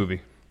something? Yeah, iMovie.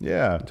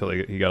 Yeah. Until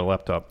he got a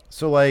laptop.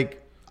 So I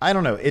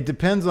don't know. It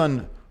depends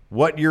on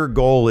what your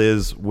goal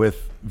is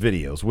with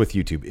videos, with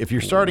YouTube. If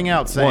you're starting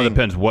out saying... Well, it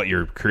depends what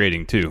you're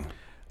creating too.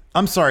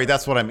 I'm sorry,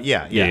 that's what I'm...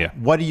 Yeah.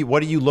 What are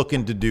you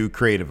looking to do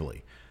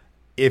creatively?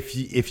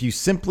 If you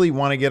simply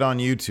want to get on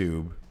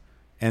YouTube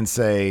and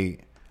say,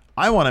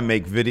 I want to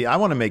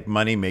make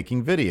money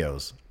making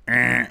videos,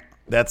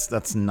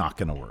 that's not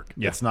going to work.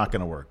 Yeah. It's not going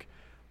to work.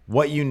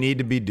 What you need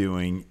to be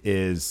doing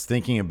is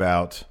thinking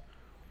about,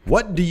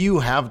 what do you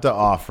have to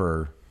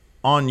offer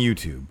on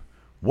YouTube?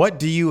 What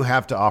do you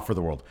have to offer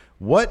the world?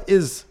 What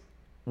is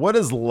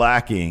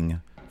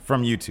lacking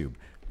from YouTube?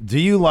 Do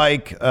you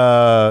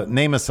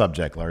name a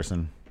subject,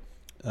 Larson?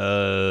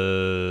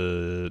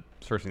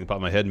 First thing that popped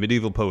in my head,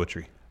 medieval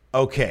poetry.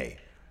 Okay.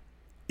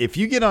 If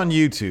you get on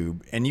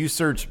YouTube and you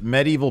search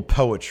medieval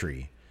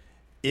poetry,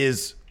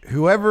 is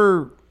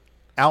whoever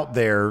out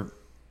there,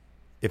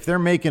 if they're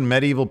making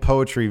medieval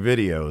poetry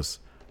videos,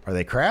 are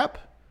they crap?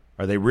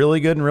 Are they really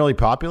good and really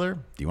popular?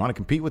 Do you want to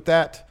compete with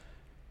that?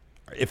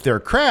 If they're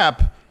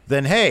crap,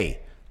 then hey,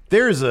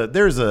 there's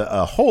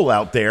a hole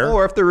out there.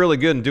 Or if they're really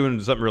good and doing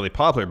something really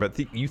popular, but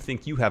you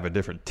think you have a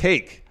different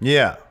take.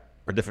 Yeah.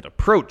 Or a different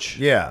approach.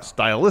 Yeah.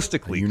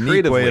 Stylistically, a unique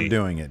creatively. way of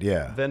doing it,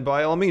 yeah. Then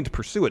by all means,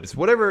 pursue it. It's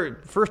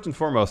whatever, first and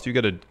foremost, you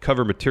got to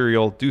cover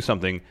material, do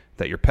something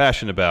that you're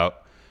passionate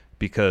about,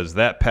 because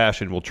that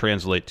passion will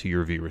translate to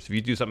your viewers. If you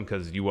do something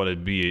because you want to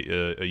be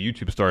a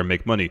YouTube star and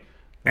make money,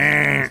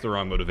 it's the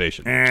wrong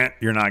motivation.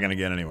 You're not going to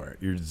get anywhere.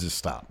 You just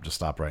stop. Just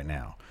stop right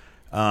now.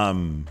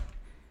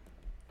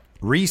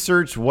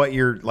 Research what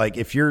you're like.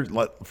 If you're,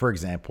 for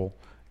example,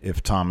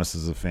 if Thomas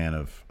is a fan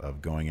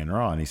of Going In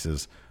Raw and he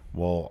says,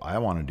 well, I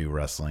want to do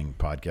wrestling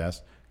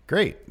podcasts.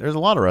 Great. There's a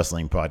lot of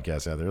wrestling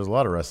podcasts out there. There's a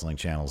lot of wrestling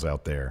channels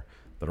out there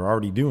that are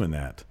already doing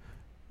that.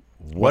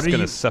 What's going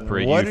to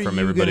separate you from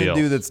everybody else? What are you going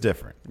to do that's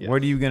different? Yes.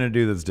 What are you going to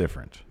do that's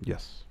different?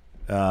 Yes.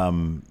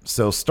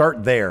 So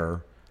start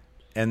there,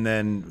 and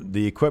then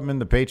the equipment,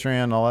 the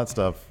Patreon, all that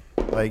stuff.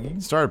 Like, you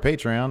can start a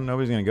Patreon.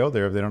 Nobody's going to go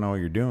there if they don't know what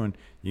you're doing.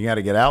 You got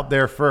to get out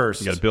there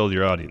first. You got to build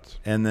your audience.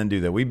 And then do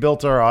that. We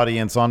built our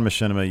audience on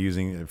Machinima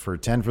using for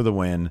 10 for the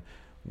win.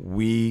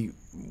 We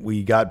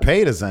got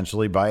paid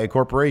essentially by a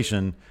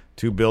corporation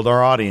to build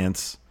our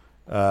audience,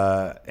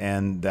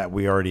 and that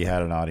we already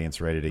had an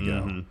audience ready to go.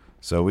 Mm-hmm.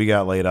 So we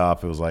got laid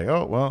off. It was like,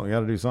 oh, well, we got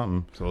to do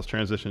something. So let's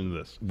transition to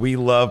this. We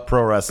love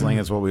pro wrestling.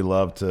 It's what we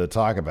love to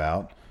talk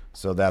about.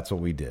 So that's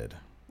what we did.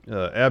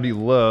 Abby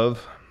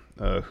Love,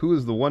 who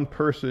is the one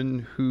person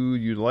who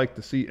you'd like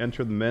to see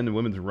enter the men and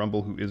women's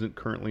Rumble who isn't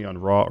currently on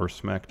Raw or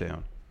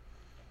SmackDown?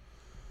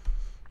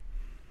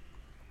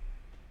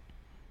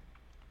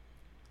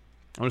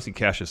 I want to see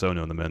Cassius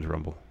Ohno in the men's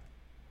Rumble.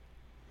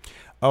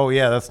 Oh,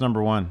 yeah, that's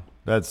number one.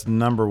 That's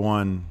number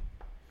one.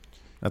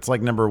 That's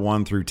like number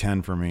 1 through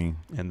 10 for me.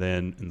 And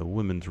then in the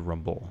women's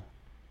Rumble,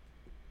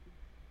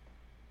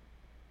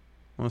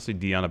 I want to see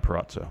Deonna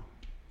Purrazzo.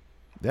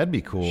 That'd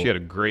be cool. She had a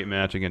great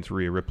match against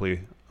Rhea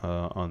Ripley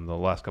on the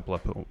last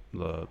the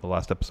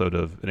last episode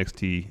of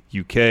NXT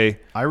UK.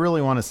 I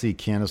really want to see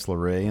Candice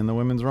LeRae in the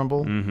women's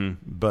Rumble,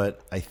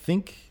 but I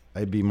think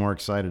I'd be more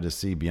excited to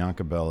see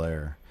Bianca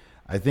Belair.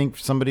 I think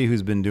somebody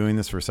who's been doing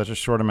this for such a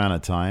short amount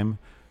of time,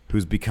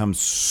 who's become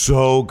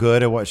so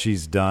good at what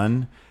she's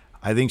done,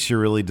 I think she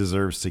really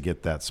deserves to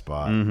get that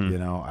spot. You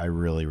know, I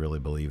really, really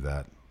believe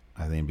that.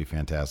 I think it'd be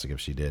fantastic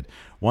if she did.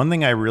 One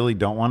thing I really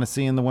don't want to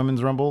see in the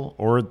women's Rumble,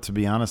 or to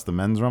be honest, the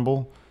men's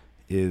Rumble,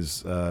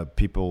 is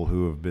people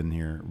who have been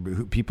here,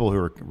 people who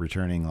are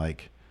returning.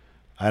 Like,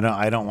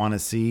 I don't want to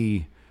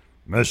see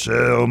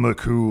Michelle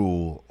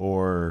McCool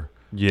or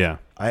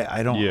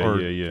I don't or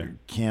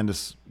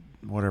Candice,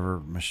 whatever,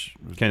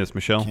 Candice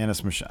Michelle.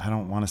 I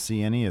don't want to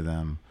see any of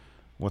them.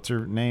 What's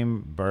her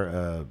name?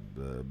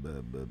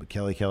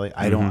 Kelly.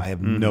 I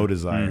have no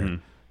desire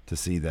to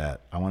see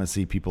that. I want to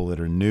see people that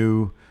are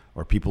new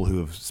or people who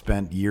have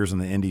spent years in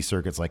the indie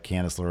circuits like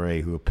Candice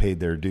LeRae who have paid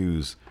their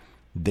dues.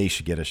 They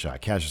should get a shot.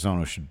 Cassius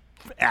Ohno should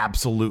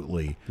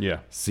absolutely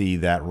see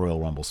that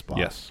Royal Rumble spot.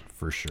 Yes.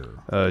 For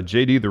sure.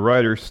 JD the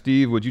writer,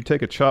 Steve, would you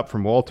take a chop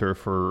from Walter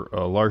for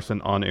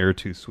Larson on air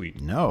too sweet?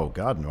 No,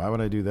 God, no. Why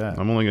would I do that?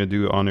 I'm only going to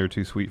do on air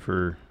too sweet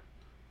for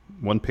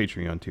one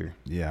Patreon tier.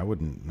 Yeah, I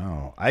wouldn't.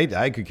 No,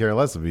 I could care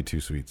less if it be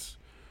 2 sweets.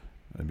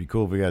 It'd be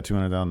cool if we got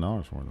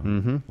 $200,000 for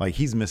them. Like,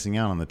 he's missing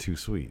out on the 2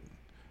 sweet.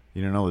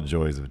 You don't know the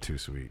joys of a 2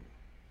 sweet.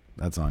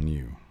 That's on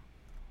you.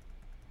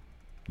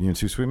 You gonna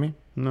 2 sweet me?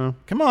 No.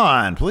 Come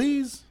on,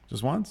 please.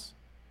 Just once.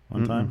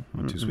 One time.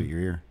 2 sweet your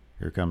ear.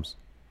 Here it comes.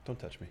 Don't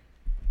touch me.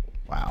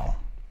 Wow.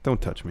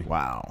 Don't touch me.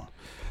 Wow.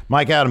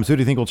 Mike Adams, who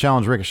do you think will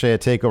challenge Ricochet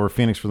at TakeOver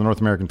Phoenix for the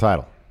North American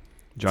title?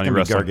 Johnny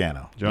Wrestling. Wrestling.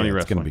 Gargano. Johnny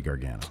Wrestling. It's going to be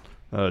Gargano.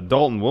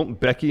 Dalton, won't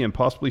Becky and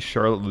possibly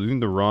Charlotte losing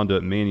to Ronda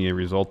at Mania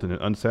result in an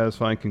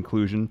unsatisfying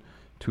conclusion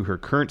to her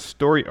current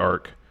story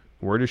arc?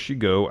 Where does she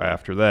go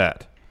after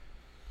that?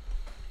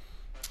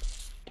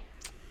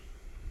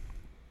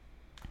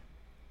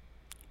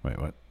 Wait,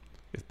 what?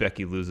 If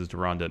Becky loses to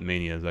Ronda at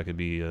Mania, that could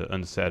be an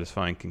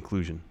unsatisfying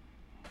conclusion.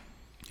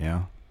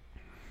 Yeah.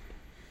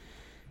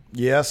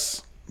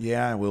 Yes.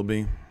 Yeah, it will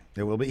be.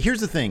 It will be.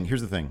 Here's the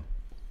thing.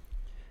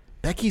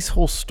 Becky's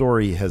whole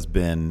story has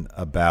been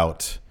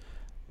about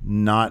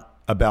not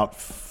about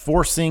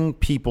forcing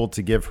people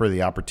to give her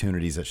the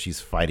opportunities that she's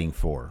fighting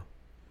for.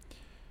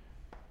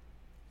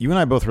 You and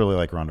I both really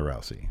like Ronda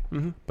Rousey,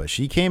 but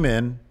she came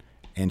in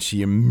and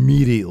she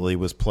immediately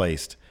was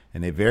placed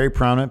in a very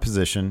prominent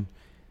position.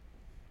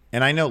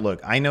 And I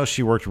know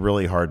she worked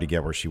really hard to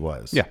get where she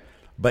was. Yeah.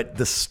 But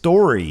the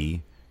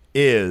story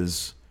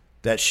is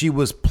that she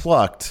was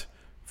plucked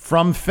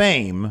from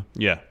fame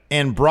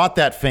and brought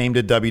that fame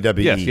to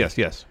WWE.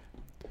 Yes.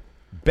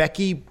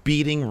 Becky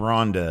beating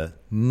Ronda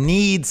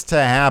needs to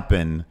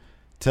happen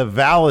to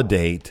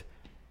validate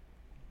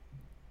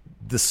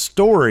the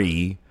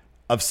story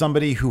of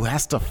somebody who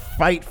has to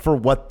fight for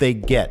what they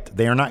get.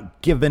 They are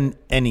not given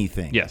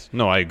anything. Yes.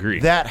 No, I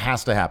agree. That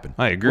has to happen.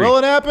 I agree. Will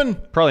it happen?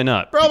 Probably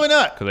not. Probably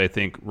not. Because I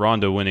think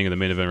Ronda winning in the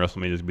main event of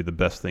WrestleMania is going to be the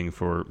best thing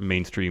for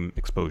mainstream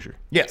exposure.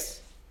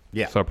 Yes.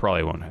 Yeah. So it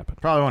probably won't happen.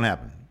 Probably won't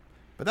happen.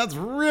 But that's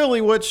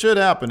really what should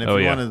happen if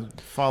you want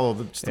to follow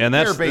the and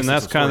that's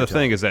kind of the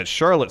thing is that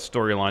Charlotte's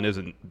storyline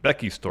isn't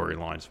Becky's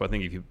storyline. So I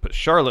think if you put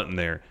Charlotte in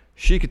there,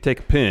 she could take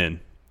a pin,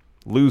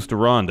 lose to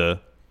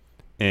Ronda,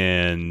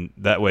 and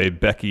that way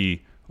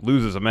Becky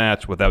loses a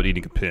match without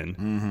eating a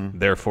pin.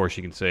 Therefore,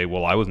 she can say,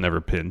 well, I was never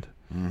pinned.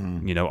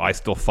 You know, I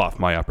still fought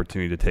for my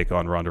opportunity to take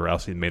on Ronda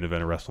Rousey in the main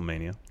event of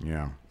WrestleMania.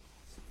 Yeah.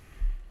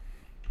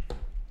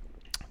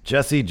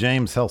 Jesse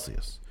James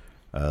Celsius.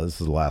 This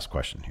is the last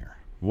question here.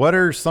 What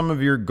are some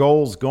of your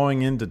goals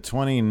going into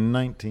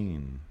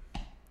 2019?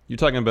 You're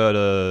talking about,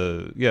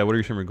 what are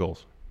your summer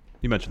goals?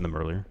 You mentioned them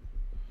earlier.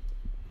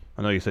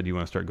 I know you said you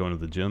want to start going to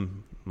the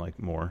gym, like,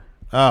 more.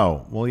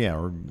 Oh, well, yeah. I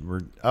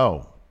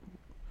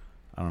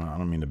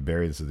don't mean to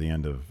bury this at the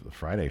end of the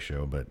Friday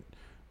show, but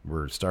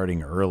we're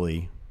starting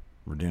early.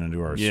 We're going to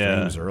do our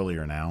streams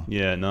earlier now.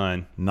 Yeah,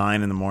 9.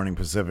 9 in the morning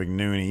Pacific,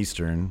 noon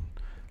Eastern.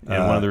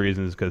 And one of the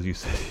reasons is because you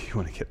said you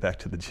want to get back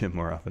to the gym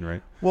more often,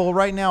 right? Well,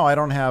 right now I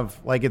don't have,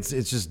 like, it's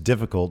just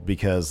difficult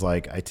because,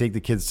 like, I take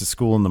the kids to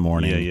school in the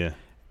morning. Yeah.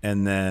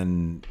 And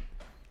then,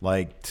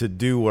 like, to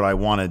do what I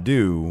want to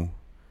do,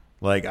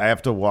 like, I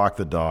have to walk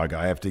the dog.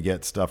 I have to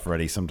get stuff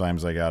ready.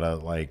 Sometimes I got to,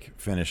 like,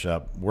 finish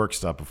up work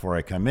stuff before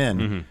I come in.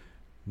 Mm-hmm.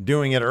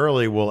 Doing it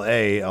early will,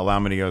 allow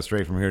me to go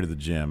straight from here to the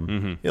gym.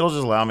 Mm-hmm. It'll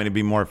just allow me to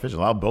be more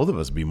efficient. Allow both of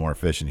us to be more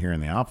efficient here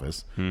in the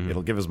office. Mm-hmm.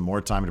 It'll give us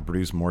more time to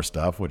produce more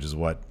stuff, which is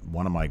what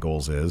one of my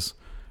goals is.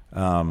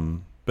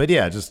 But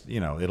yeah, just, you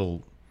know,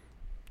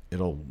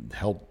 it'll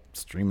help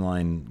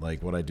streamline,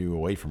 like, what I do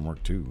away from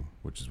work too,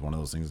 which is one of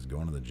those things, is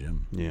going to the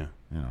gym. Yeah.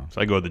 You know.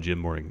 So I go to the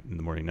gym in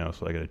the morning now,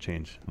 so I got to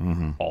change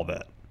all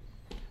that.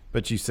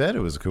 But you said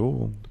it was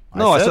cool.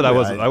 No, I said I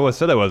wasn't. I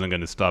said I wasn't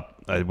going to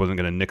stop. I wasn't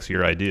going to nix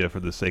your idea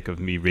for the sake of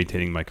me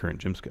maintaining my current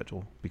gym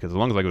schedule. Because as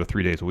long as I go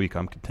 3 days a week,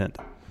 I'm content.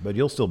 But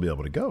you'll still be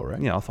able to go, right?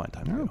 Yeah, I'll find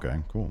time.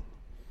 Okay, cool.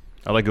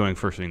 I like going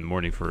first thing in the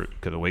morning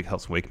because it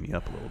helps wake me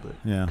up a little bit.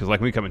 Yeah. Because like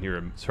when we come in here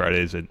on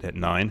Fridays at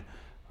 9,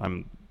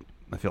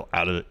 I feel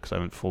out of it because I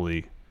haven't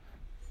fully.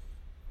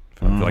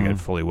 I don't feel like I've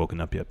fully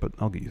woken up yet, but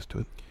I'll get used to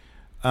it.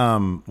 Well,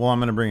 I'm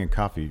going to bring a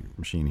coffee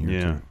machine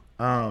here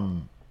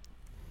too.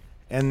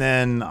 And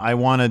then I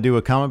want to do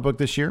a comic book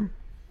this year.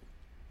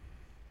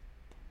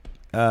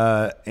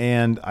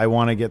 And I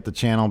want to get the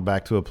channel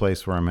back to a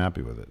place where I'm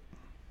happy with it.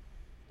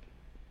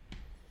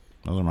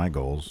 Those are my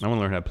goals. I want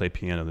to learn how to play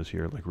piano this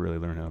year, like really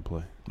learn how to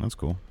play. That's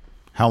cool.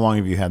 How long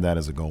have you had that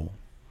as a goal?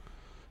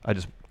 I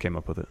just came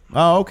up with it.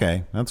 Oh,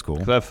 okay. That's cool.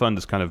 Because I have fun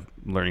just kind of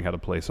learning how to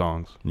play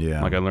songs.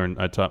 Yeah. Like I learned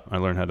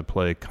how to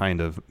play kind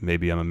of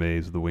Maybe I'm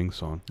Amazed, the Wings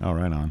song. Oh,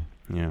 right on.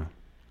 Yeah.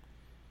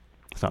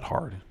 It's not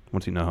hard.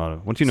 Once you know how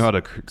to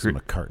It's a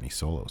McCartney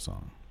solo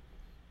song.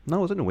 No,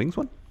 was it a Wings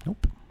one?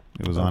 Nope.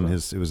 It was on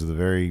his. It was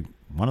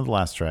one of the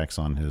last tracks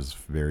on his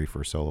very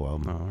first solo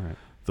album. Oh, all right.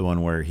 The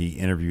one where he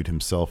interviewed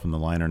himself in the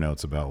liner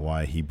notes about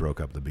why he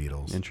broke up the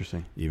Beatles.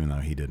 Interesting. Even though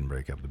he didn't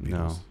break up the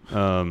Beatles.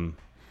 No.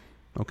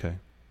 Okay.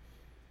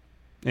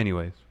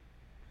 Anyways.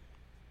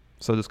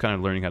 So just kind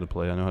of learning how to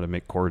play. I know how to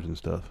make chords and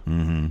stuff.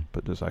 Mm-hmm.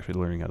 But just actually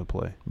learning how to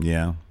play.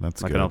 Yeah,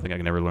 that's like good. I don't think I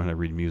can ever learn how to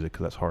read music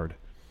because that's hard.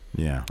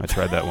 Yeah. I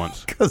tried that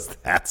once. Because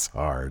that's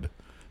hard.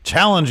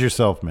 Challenge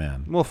yourself,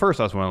 man. Well, first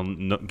I just want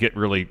to get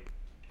really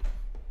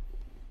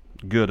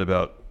good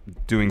about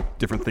doing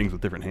different things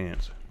with different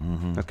hands.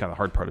 Mm-hmm. That's kind of the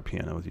hard part of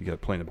piano. Is you got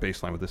playing a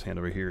bass line with this hand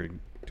over here and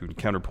doing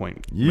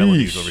counterpoint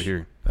melodies over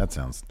here. That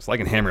sounds... It's like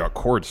I can hammer out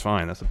chords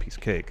fine. That's a piece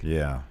of cake.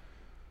 Yeah.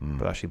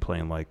 But actually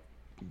playing like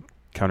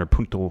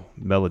counterpuntal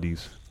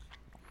melodies.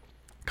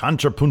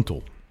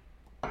 Contrapuntal.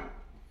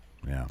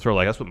 Yeah. Sort of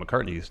like that's what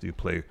McCartney used to do,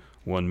 play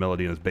one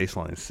melody in his bass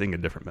line and sing a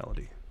different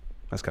melody.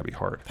 That's got to be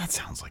hard. That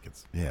sounds like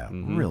it's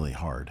really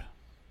hard.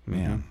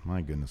 Man,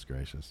 my goodness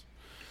gracious.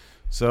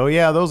 So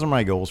yeah, those are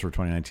my goals for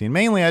 2019.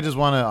 Mainly I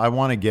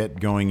want to get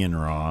going in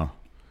Raw.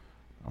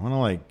 I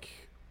want to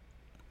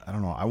I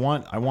don't know. I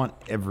want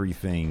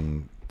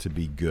everything to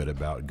be good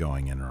about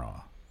going in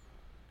Raw.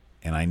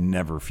 And I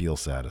never feel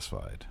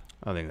satisfied.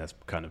 I think that's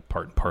kind of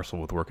part and parcel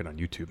with working on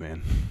YouTube,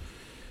 man.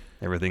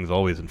 Everything's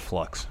always in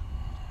flux.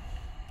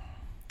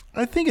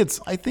 I think it's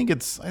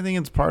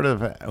part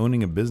of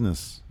owning a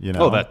business, you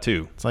know. Oh, that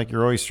too. It's like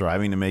you're always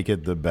striving to make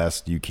it the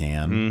best you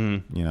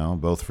can, you know,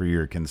 both for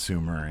your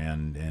consumer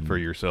and for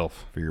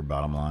yourself, for your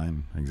bottom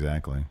line.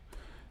 Exactly.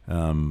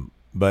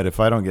 But if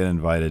I don't get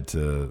invited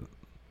to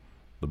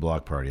the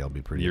block party, I'll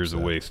be pretty years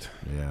upset. of waste.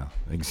 Yeah,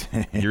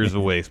 exactly. Years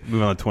of waste.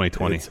 Move on to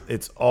 2020.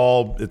 It's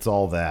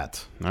all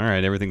that. All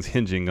right, everything's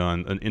hinging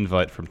on an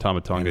invite from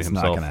Tama Tonga himself.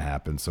 It's not going to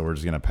happen, so we're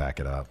just going to pack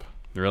it up.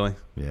 Really?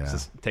 Yeah.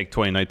 Just take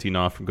 2019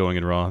 off from going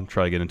in Raw and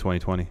try again in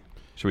 2020.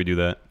 Should we do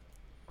that?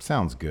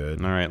 Sounds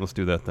good. All right, let's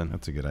do that then.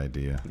 That's a good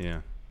idea.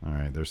 Yeah. All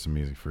right, there's some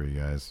music for you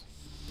guys.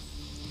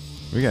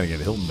 We got to get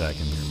Hilton back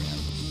in here, man.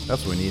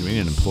 That's what we need. We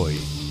need an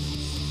employee.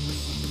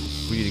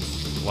 We need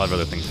a lot of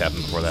other things happen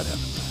before that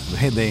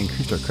happens. They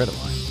increased our credit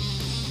line.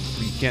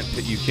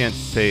 You can't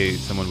pay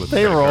someone with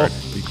payroll. A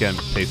credit card. You can't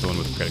pay someone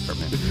with a credit card,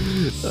 man.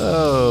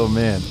 Oh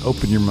man,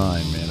 open your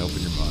mind, man.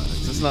 Open your mind.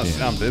 This is not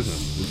sound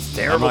business. It's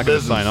terrible. I'm not going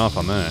to sign off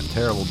on that.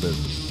 Terrible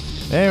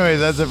business. Anyways,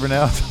 that's it for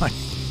now.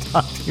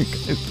 Talk to you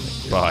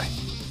guys later. Bye.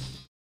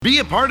 Be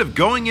a part of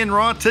Going In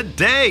Raw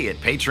today at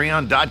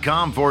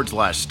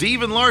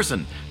patreon.com/Steven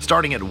Larson.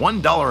 Starting at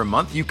 $1 a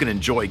month, you can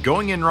enjoy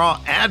Going In Raw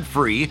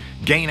ad-free,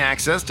 gain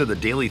access to the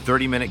daily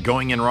 30-minute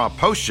Going In Raw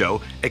post-show,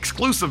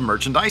 exclusive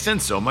merchandise,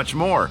 and so much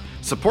more.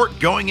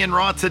 Support Going In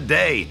Raw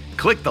today.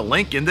 Click the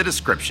link in the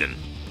description.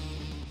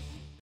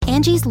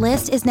 Angie's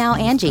List is now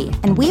Angie,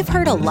 and we've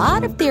heard a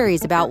lot of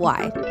theories about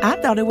why. I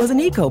thought it was an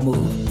eco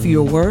move.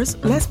 Fewer words,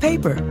 less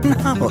paper.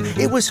 No,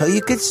 it was so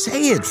you could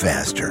say it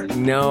faster.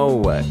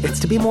 No, it's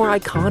to be more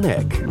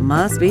iconic.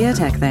 Must be a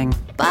tech thing.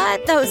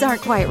 But those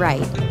aren't quite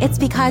right. It's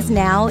because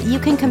now you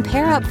can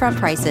compare upfront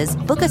prices,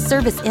 book a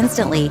service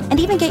instantly, and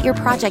even get your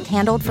project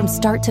handled from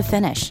start to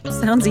finish.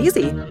 Sounds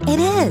easy. It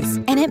is,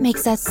 and it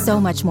makes us so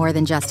much more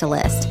than just a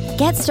list.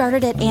 Get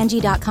started at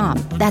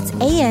Angie.com. That's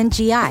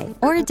ANGI,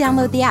 or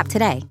download the app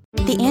today.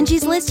 The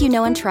Angie's List you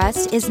know and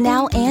trust is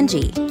now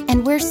Angie,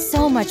 and we're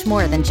so much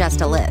more than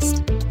just a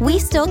list. We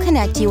still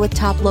connect you with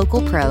top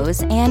local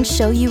pros and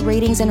show you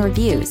ratings and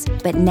reviews,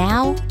 but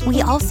now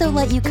we also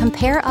let you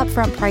compare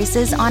upfront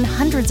prices on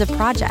hundreds of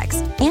projects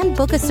and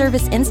book a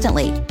service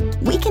instantly.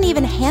 We can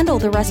even handle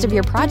the rest of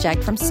your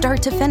project from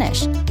start to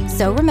finish.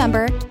 So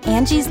remember,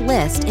 Angie's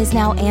List is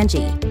now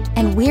Angie,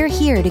 and we're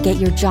here to get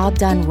your job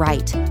done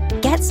right.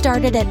 Get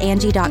started at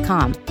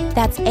Angie.com.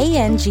 That's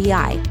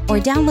ANGI, or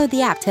download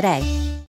the app today.